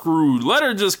get screwed. Let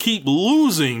her just keep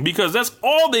losing, because that's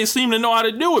all they seem to know how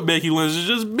to do with Becky Lynch, is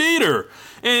just beat her.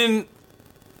 And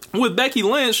with Becky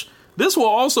Lynch, this will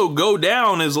also go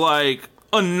down as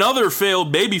another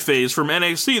failed babyface from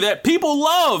NXT that people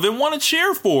love and want to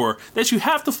cheer for, that you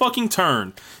have to fucking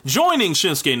turn. Joining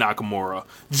Shinsuke Nakamura.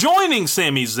 Joining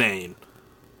Sami Zayn.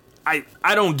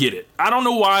 I don't get it. I don't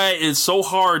know why it's so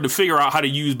hard to figure out how to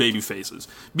use baby faces,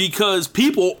 because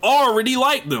people already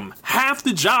like them. Half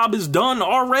the job is done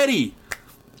already.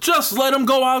 Just let them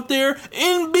go out there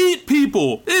and beat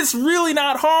people. It's really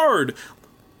not hard.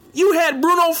 You had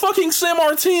Bruno fucking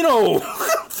Sammartino.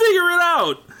 Figure it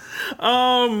out.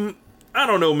 I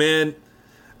don't know, man.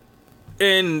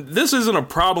 And this isn't a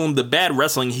problem, the bad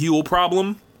wrestling heel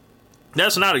problem.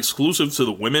 That's not exclusive to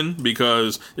the women,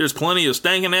 because there's plenty of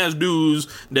stankin' ass dudes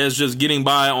that's just getting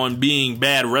by on being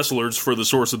bad wrestlers for the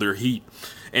source of their heat.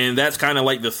 And that's kind of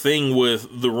like the thing with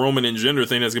the Roman and Jinder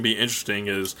thing that's going to be interesting,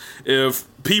 is if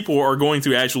people are going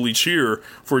to actually cheer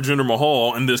for Jinder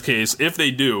Mahal, in this case, if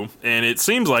they do, and it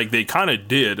seems like they kind of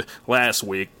did last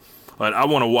week, but I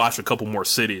want to watch a couple more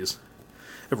cities.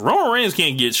 If Roman Reigns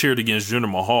can't get cheered against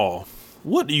Jinder Mahal,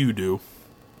 what do you do?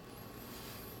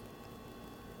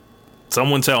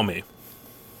 Someone tell me.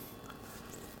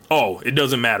 Oh, it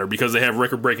doesn't matter because they have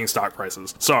record-breaking stock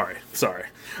prices. Sorry.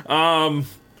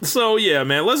 So yeah,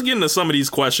 man, let's get into some of these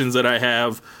questions that I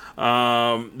have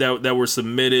that were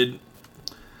submitted.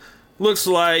 Looks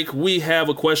like we have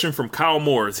a question from Kyle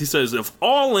Morris. He says, if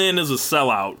All In is a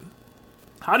sellout,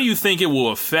 how do you think it will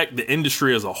affect the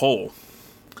industry as a whole?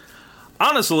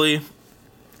 honestly,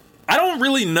 I don't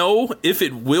really know if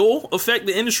it will affect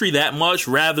the industry that much,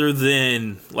 rather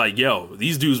than like, yo,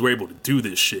 these dudes were able to do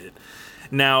this shit.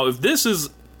 Now, if this is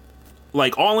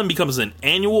like All In becomes an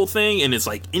annual thing and it's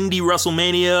like indie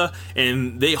WrestleMania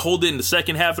and they hold it in the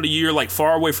second half of the year, like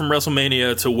far away from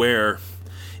WrestleMania, to where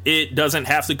it doesn't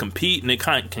have to compete and it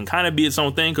can kind of be its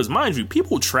own thing. Because mind you,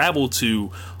 people travel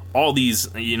to all these,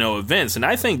 events, and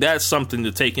I think that's something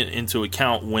to take into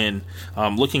account when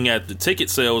looking at the ticket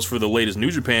sales for the latest New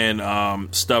Japan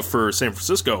stuff for San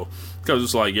Francisco. Because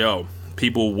it's like, yo,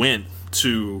 people went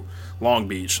to Long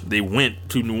Beach, they went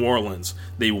to New Orleans,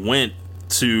 they went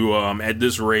to at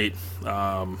this rate,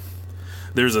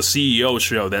 there's a CEO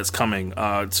show that's coming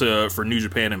for New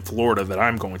Japan in Florida that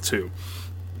I'm going to.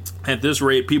 At this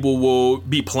rate, people will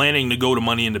be planning to go to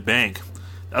Money in the Bank.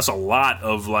 That's a lot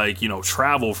of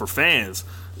travel for fans.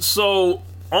 So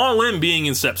All In being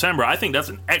in September, I think that's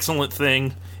an excellent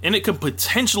thing, and it could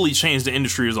potentially change the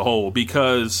industry as a whole,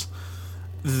 because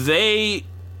they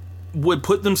would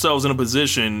put themselves in a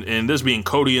position, and this being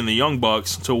Cody and the Young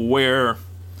Bucks, to where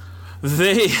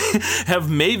they have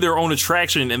made their own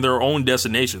attraction and their own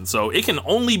destination. So it can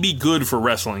only be good for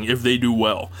wrestling if they do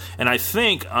well. And I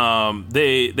think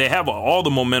they have all the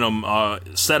momentum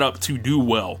set up to do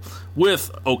well,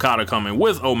 with Okada coming,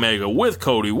 with Omega, with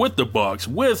Cody, with the Bucks,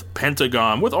 with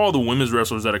Pentagon, with all the women's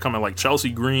wrestlers that are coming, like Chelsea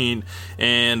Green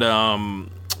and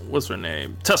what's her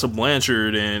name, Tessa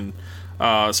Blanchard, and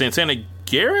Santana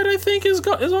Garrett, I think is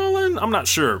All In. I'm not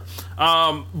sure,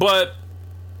 but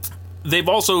they've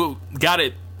also got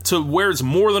it to where it's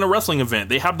more than a wrestling event.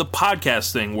 They have the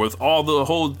podcast thing with all the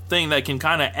whole thing that can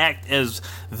kind of act as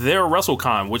their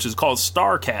WrestleCon, which is called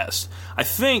StarCast. I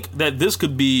think that this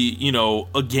could be,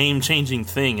 a game-changing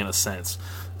thing in a sense.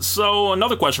 So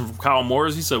another question from Kyle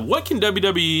Morris. He said, what can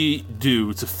WWE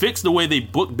do to fix the way they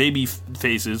book baby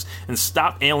faces and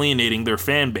stop alienating their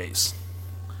fan base?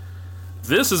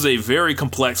 This is a very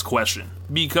complex question,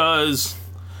 because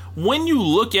when you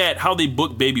look at how they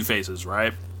book baby faces,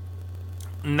 right?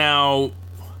 Now,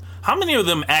 how many of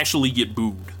them actually get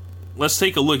booed? Let's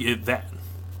take a look at that.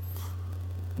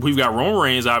 We've got Roman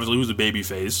Reigns, obviously, who's a baby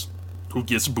face, who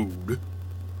gets booed.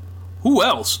 Who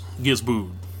else gets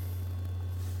booed?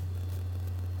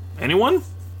 Anyone?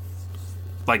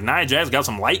 Like Nia Jax got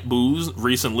some light boos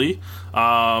recently.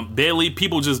 Bayley,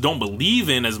 people just don't believe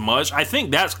in as much. I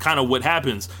think that's kind of what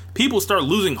happens. People start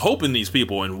losing hope in these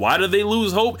people. And why do they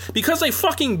lose hope? Because they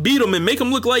fucking beat them and make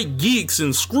them look like geeks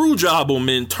and screw job them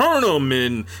and turn them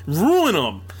and ruin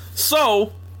them.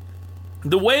 So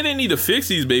the way they need to fix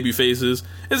these baby faces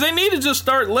is they need to just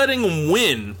start letting them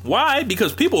win. Why?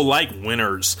 Because people like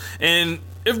winners. And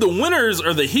if the winners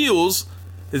are the heels,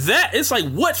 that it's like,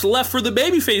 what's left for the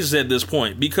baby faces at this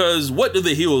point? Because what do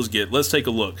the heels get? Let's take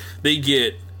a look. They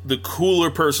get the cooler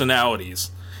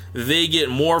personalities. They get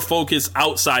more focus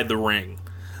outside the ring.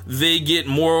 They get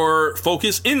more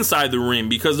focus inside the ring,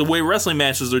 because the way wrestling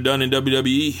matches are done in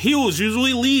WWE, heels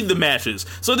usually lead the matches.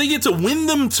 So they get to win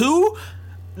them too?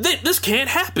 This can't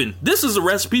happen. This is a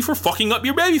recipe for fucking up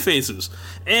your baby faces.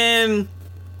 And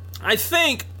I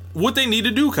think what they need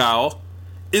to do, Kyle,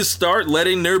 is start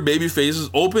letting their baby faces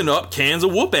open up cans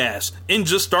of whoop ass and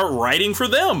just start writing for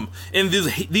them. And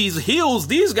these heels,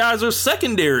 these guys are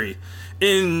secondary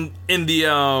in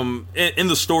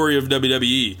the story of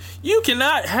WWE. You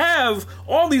cannot have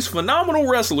all these phenomenal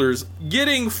wrestlers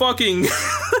getting fucking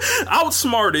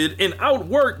outsmarted and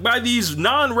outworked by these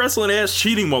non-wrestling ass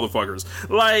cheating motherfuckers.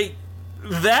 Like,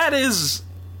 that is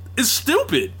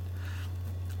stupid.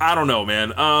 I don't know,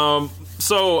 man.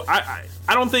 So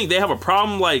I don't think they have a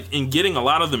problem in getting a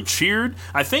lot of them cheered.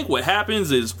 I think what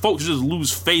happens is folks just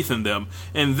lose faith in them,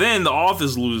 and then the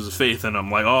office loses faith in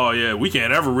them. Like, oh yeah, we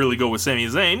can't ever really go with Sami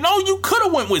Zayn. No, you could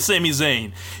have went with Sami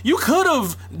Zayn. You could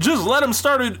have just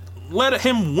let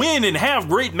him win and have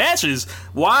great matches.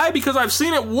 Why? Because I've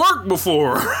seen it work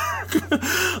before.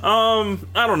 I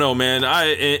don't know, man.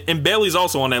 And Bayley's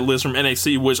also on that list from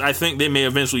NXT, which I think they may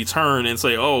eventually turn and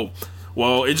say, oh,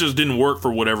 well, it just didn't work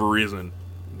for whatever reason.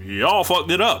 Y'all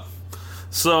fucked it up.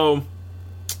 So,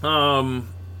 and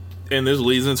this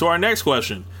leads into our next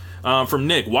question from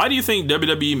Nick. Why do you think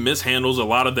WWE mishandles a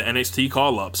lot of the NXT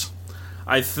call-ups?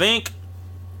 I think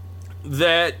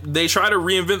that they try to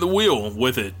reinvent the wheel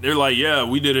with it. They're like, yeah,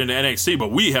 we did it in NXT,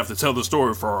 but we have to tell the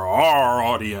story for our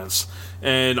audience.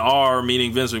 And our,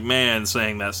 meaning Vince McMahon,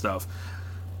 saying that stuff.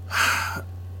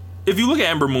 If you look at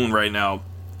Ember Moon right now,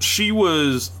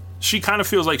 she kind of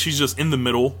feels like she's just in the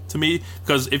middle to me,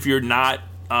 because if you're not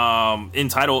in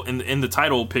the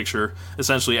title picture,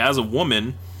 essentially as a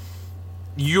woman,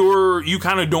 you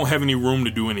kind of don't have any room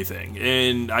to do anything.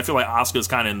 And I feel like Asuka's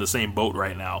kind of in the same boat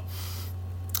right now.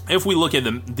 If we look at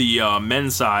the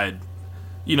men's side,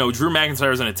 you know, Drew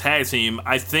McIntyre's in a tag team.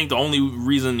 I think the only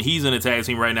reason he's in a tag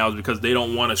team right now is because they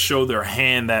don't want to show their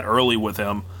hand that early with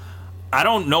him. I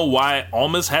don't know why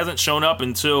Almas hasn't shown up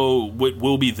until what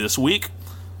will be this week.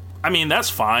 I mean, that's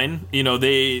fine. You know,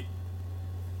 it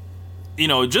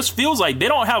just feels like they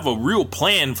don't have a real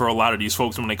plan for a lot of these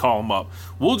folks when they call them up.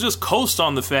 We'll just coast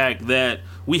on the fact that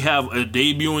we have a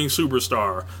debuting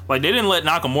superstar. Like, they didn't let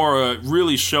Nakamura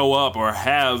really show up or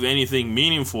have anything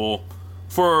meaningful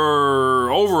for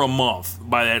over a month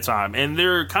by that time. And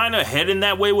they're kind of heading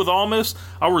that way with Almas.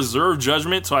 I'll reserve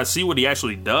judgment till I see what he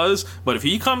actually does. But if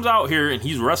he comes out here and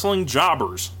he's wrestling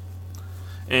jobbers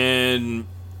and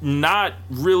not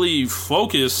really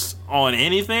focused on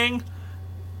anything,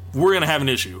 we're going to have an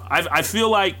issue. I feel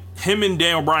like him and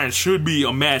Daniel Bryan should be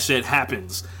a match that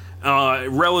happens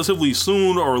relatively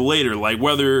soon or later. Like,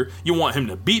 whether you want him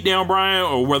to beat Daniel Bryan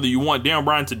or whether you want Daniel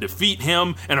Bryan to defeat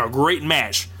him in a great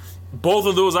match. Both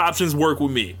of those options work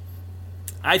with me.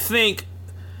 I think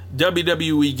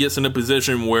WWE gets in a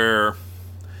position where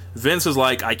Vince is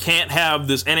like, I can't have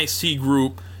this NXT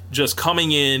group just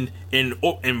coming in and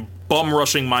bum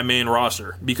rushing my main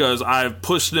roster, because I've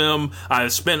pushed them,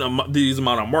 I've spent these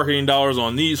amount of marketing dollars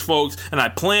on these folks, and I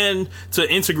plan to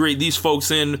integrate these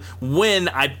folks in when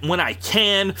I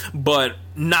can, but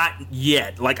not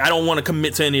yet. Like, I don't want to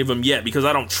commit to any of them yet because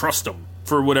I don't trust them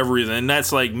for whatever reason, and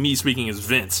that's like me speaking as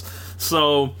Vince.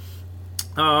 So,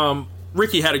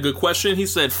 Ricky had a good question. He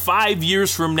said, 5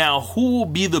 years from now, who will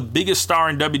be the biggest star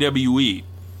in WWE?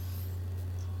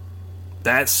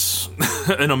 That's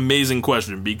an amazing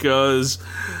question, because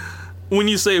when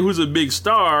you say who's a big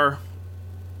star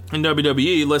in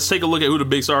WWE, let's take a look at who the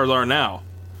big stars are now.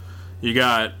 You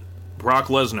got Brock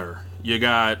Lesnar, you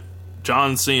got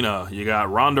John Cena, you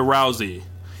got Ronda Rousey,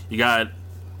 you got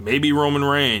maybe Roman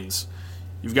Reigns,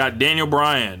 you've got Daniel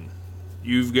Bryan,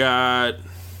 you've got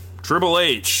Triple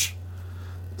H.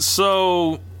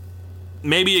 So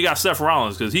maybe you got Seth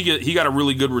Rollins, because he got a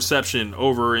really good reception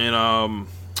over in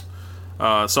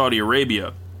Saudi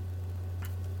Arabia.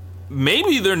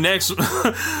 Maybe their next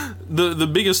the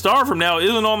biggest star from now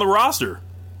isn't on the roster.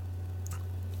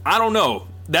 I don't know.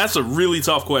 That's a really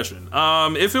tough question.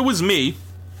 If it was me,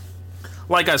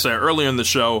 like I said earlier in the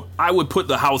show, I would put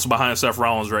the house behind Seth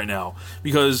Rollins right now,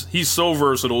 because he's so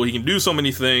versatile. He can do so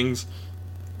many things,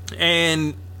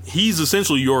 and he's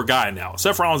essentially your guy now.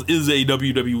 Seth Rollins is a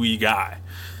WWE guy,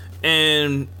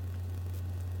 and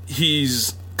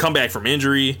he's come back from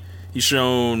injury. He's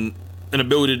shown an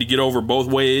ability to get over both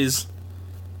ways.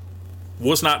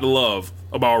 What's not to love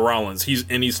about Rollins?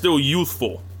 He's still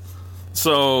youthful.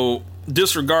 So,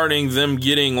 disregarding them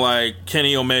getting like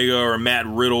Kenny Omega or Matt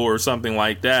Riddle or something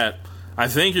like that, I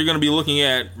think you're going to be looking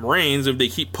at Reigns if they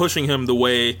keep pushing him the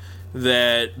way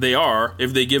that they are.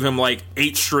 If they give him like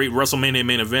 8 straight WrestleMania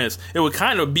main events, it would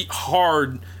kind of be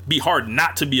hard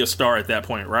not to be a star at that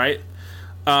point, right?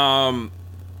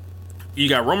 You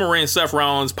got Roman Reigns, Seth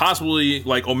Rollins, possibly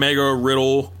like Omega,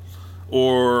 Riddle,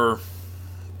 or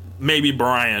maybe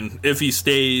Bryan if he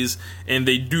stays and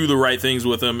they do the right things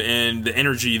with him and the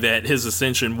energy that his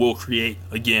ascension will create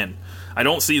again. I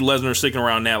don't see Lesnar sticking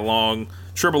around that long.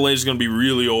 Triple H is going to be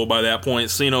really old by that point.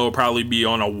 Cena will probably be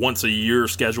on a once-a-year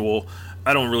schedule.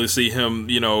 I don't really see him,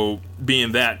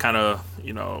 being that kind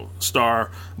of,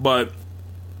 star. But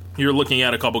you're looking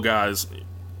at a couple guys.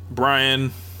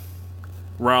 Bryan,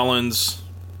 Rollins,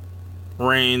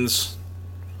 Reigns,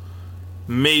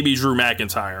 maybe Drew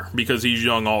McIntyre, because he's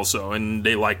young also, and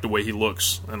they like the way he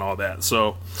looks and all that.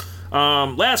 So,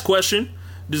 last question.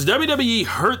 Does WWE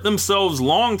hurt themselves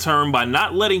long-term by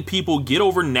not letting people get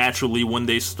over naturally when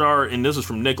they start, and this is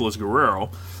from Nicholas Guerrero,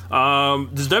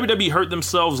 does WWE hurt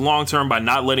themselves long-term by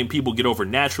not letting people get over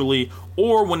naturally,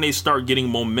 or when they start getting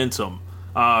momentum,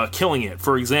 killing it?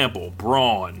 For example,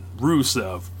 Braun,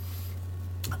 Rusev.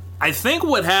 I think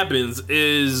what happens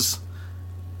is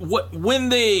when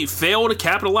they fail to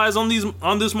capitalize on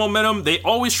this momentum, they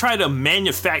always try to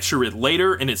manufacture it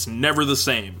later, and it's never the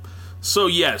same. So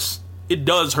yes, it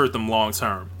does hurt them long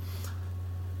term.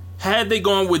 Had they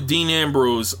gone with Dean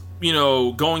Ambrose,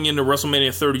 going into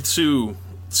WrestleMania 32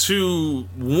 to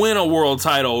win a world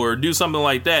title or do something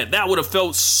like that, that would have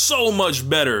felt so much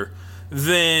better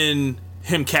than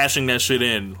him cashing that shit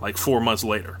in like 4 months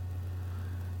later.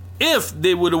 If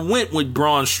they would have went with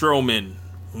Braun Strowman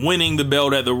winning the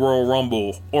belt at the Royal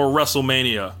Rumble or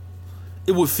WrestleMania,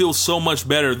 it would feel so much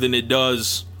better than it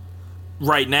does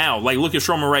right now. Like, look at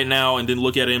Strowman right now and then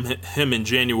look at him in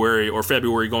January or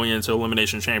February going into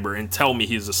Elimination Chamber and tell me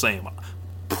he's the same.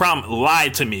 lie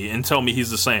to me and tell me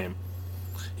he's the same.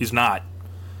 He's not.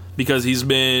 Because he's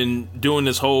been doing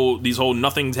these whole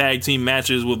nothing tag team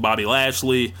matches with Bobby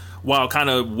Lashley while kind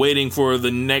of waiting for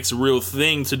the next real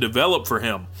thing to develop for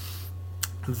him.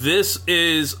 This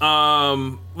is,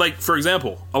 like, for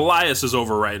example, Elias is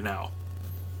over right now.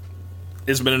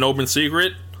 It's been an open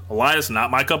secret. Elias,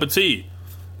 not my cup of tea.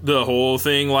 The whole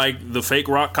thing, like the fake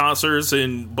rock concerts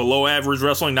and below average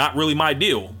wrestling, not really my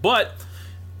deal. But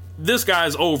this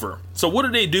guy's over. So what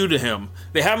do they do to him?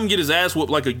 They have him get his ass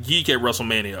whooped like a geek at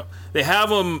WrestleMania. They have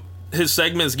him, his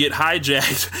segments get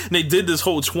hijacked. And they did this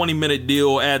whole 20-minute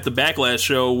deal at the Backlash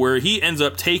show where he ends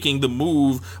up taking the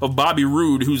move of Bobby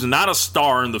Roode, who's not a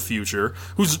star in the future,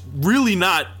 who's really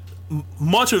not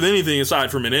much of anything aside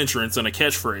from an entrance and a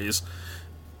catchphrase.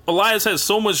 Elias has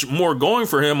so much more going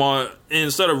for him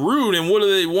instead of Roode, and what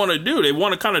do they want to do? They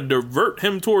want to kind of divert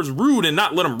him towards Roode and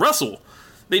not let him wrestle.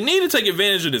 They need to take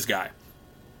advantage of this guy.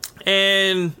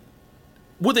 And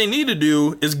what they need to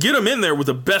do is get him in there with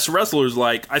the best wrestlers.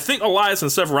 Like, I think Elias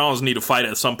and Seth Rollins need to fight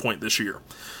at some point this year.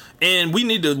 And we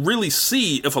need to really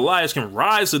see if Elias can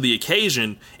rise to the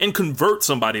occasion and convert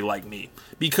somebody like me.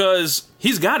 Because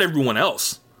he's got everyone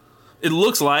else.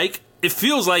 It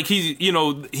feels like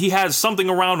he has something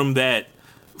around him that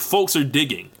folks are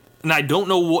digging. And I don't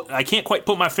know I can't quite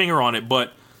put my finger on it,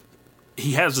 but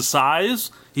he has the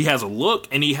size, he has a look,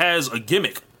 and he has a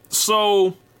gimmick.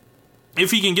 So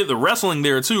if he can get the wrestling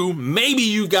there too, maybe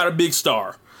you got a big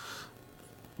star.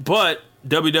 But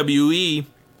WWE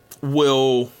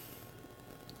will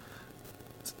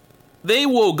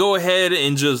go ahead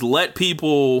and just let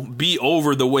people be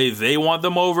over the way they want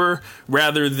them over,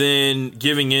 rather than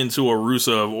giving in to a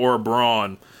Rusev or a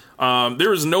Braun.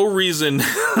 There is no reason.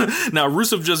 Now,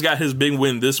 Rusev just got his big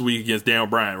win this week against Daniel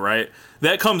Bryan, right?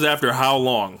 That comes after how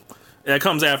long? That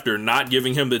comes after not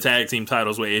giving him the tag team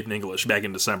titles with Aiden English back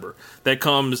in December. That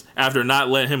comes after not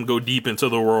letting him go deep into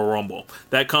the Royal Rumble.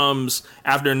 That comes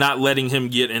after not letting him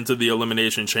get into the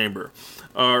Elimination Chamber.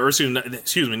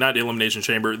 Excuse me, not the Elimination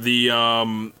Chamber, the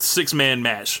 6-man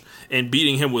match, and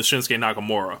beating him with Shinsuke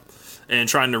Nakamura and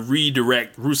trying to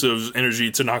redirect Rusev's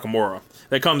energy to Nakamura.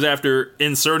 That comes after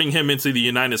inserting him into the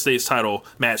United States title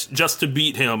match just to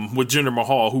beat him with Jinder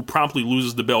Mahal, who promptly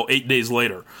loses the belt 8 days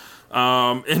later.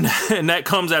 And that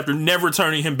comes after never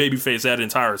turning him babyface that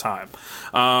entire time.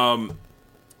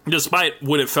 Despite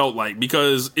what it felt like,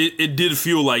 because it did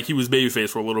feel like he was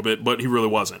babyface for a little bit, but he really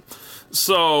wasn't.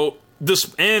 So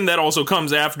and that also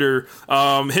comes after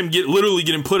him literally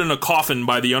getting put in a coffin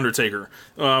by The Undertaker,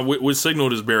 which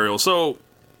signaled his burial. So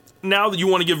now that you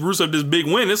want to give Rusev this big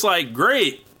win, it's like,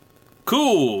 great,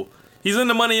 cool. He's in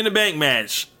the Money in the Bank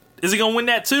match. Is he going to win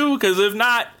that too? Because if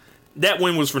not, that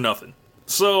win was for nothing.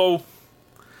 So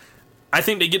I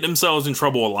think they get themselves in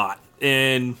trouble a lot.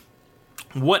 And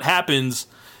what happens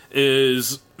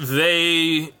is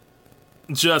they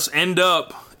just end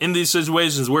up in these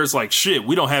situations where it's like, shit,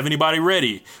 we don't have anybody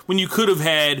ready. When you could have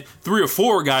had 3 or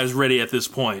 4 guys ready at this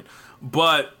point.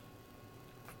 But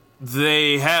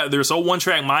they're so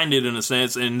one-track minded in a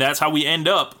sense, and that's how we end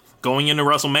up going into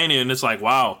WrestleMania. And it's like,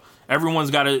 wow, everyone's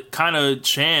got a kind of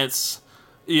chance,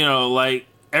 like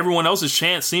everyone else's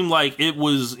chance seemed like it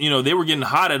was, they were getting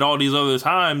hot at all these other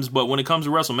times, but when it comes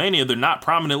to WrestleMania, they're not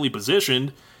prominently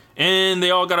positioned, and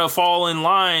they all got to fall in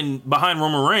line behind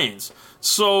Roman Reigns.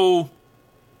 So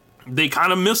they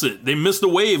kind of miss it. They miss the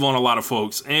wave on a lot of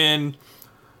folks, and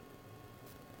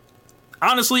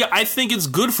honestly, I think it's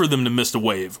good for them to miss the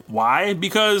wave. Why?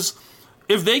 Because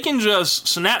if they can just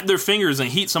snap their fingers and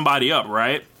heat somebody up,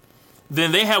 right,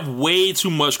 then they have way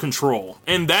too much control.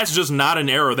 And that's just not an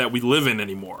era that we live in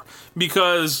anymore.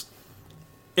 Because,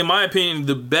 in my opinion,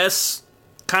 the best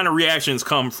kind of reactions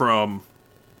come from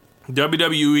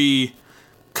WWE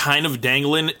kind of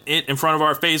dangling it in front of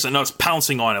our face and us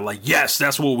pouncing on it like, yes,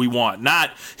 that's what we want.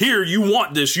 Not, here, you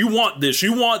want this, you want this,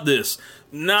 you want this.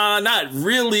 Nah, not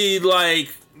really.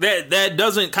 Like, that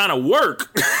doesn't kind of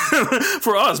work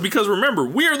for us, because remember,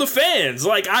 we're the fans.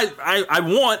 Like, I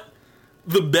want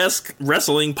the best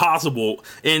wrestling possible,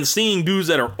 and seeing dudes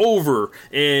that are over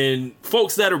and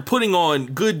folks that are putting on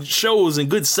good shows and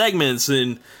good segments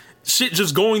and shit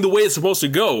just going the way it's supposed to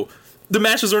go. The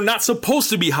matches are not supposed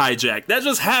to be hijacked. That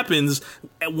just happens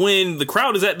when the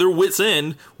crowd is at their wits'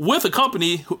 end with a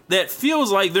company that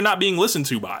feels like they're not being listened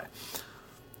to by.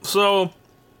 So,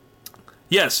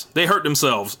 yes, they hurt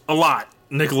themselves a lot,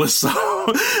 Nicholas. So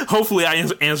hopefully I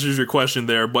answers your question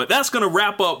there. But that's going to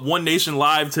wrap up One Nation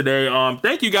Live today.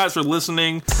 Thank you guys for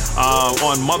listening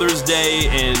on Mother's Day,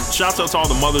 and shout out to all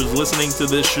the mothers listening to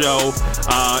this show.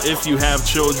 If you have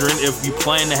children, if you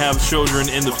plan to have children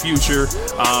in the future,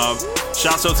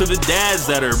 Shouts out to the dads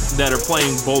that are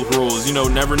playing both roles. You know,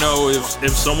 never know if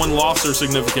someone lost their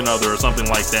significant other or something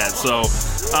like that. So,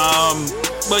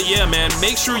 but yeah, man,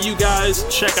 make sure you guys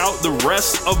check out the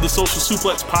rest of the Social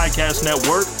Suplex Podcast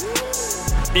Network,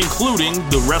 including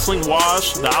the Wrestling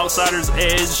Wash, the Outsiders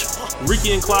Edge,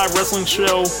 Ricky and Clyde Wrestling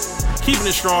Show, Keeping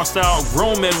It Strong Style,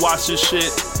 Grown Men Watch This Shit,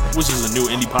 which is a new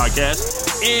indie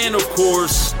podcast, and of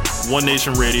course, One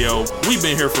Nation Radio. We've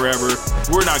been here forever.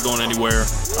 We're not going anywhere,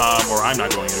 or I'm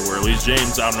not going anywhere. At least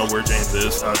James, I don't know where James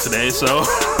is today, so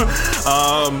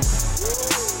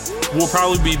we'll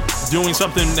probably be doing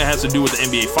something that has to do with the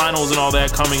NBA Finals and all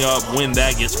that coming up when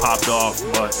that gets popped off.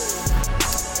 But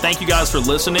thank you guys for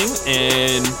listening,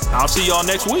 and I'll see y'all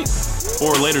next week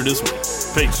or later this week.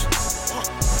 Peace.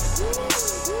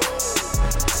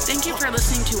 Thank you for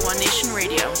listening to One Nation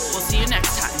Radio. We'll see you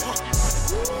next time.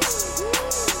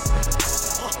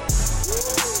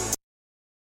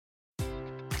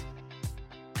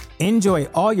 Enjoy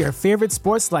all your favorite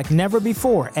sports like never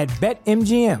before at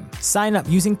BetMGM. Sign up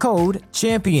using code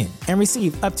CHAMPION and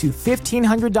receive up to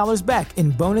 $1,500 back in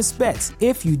bonus bets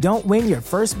if you don't win your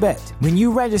first bet. When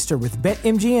you register with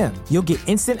BetMGM, you'll get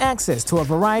instant access to a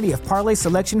variety of parlay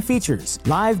selection features,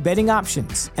 live betting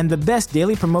options, and the best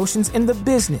daily promotions in the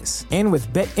business. And with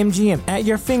BetMGM at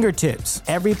your fingertips,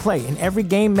 every play and every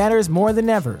game matters more than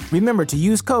ever. Remember to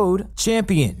use code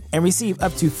CHAMPION and receive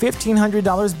up to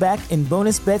 $1,500 back in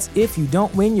bonus bets if you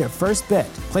don't win your first bet.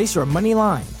 Place your money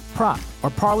line, prop, or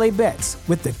parlay bets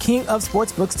with the king of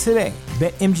sportsbooks today.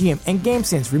 BetMGM and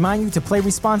GameSense remind you to play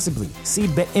responsibly. See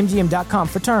BetMGM.com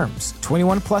for terms.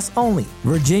 21 plus only.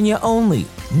 Virginia only.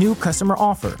 New customer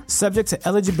offer. Subject to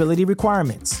eligibility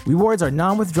requirements. Rewards are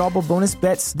non-withdrawable bonus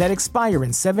bets that expire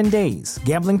in 7 days.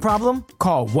 Gambling problem?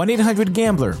 Call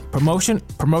 1-800-GAMBLER.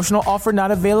 Promotional offer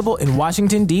not available in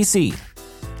Washington, D.C.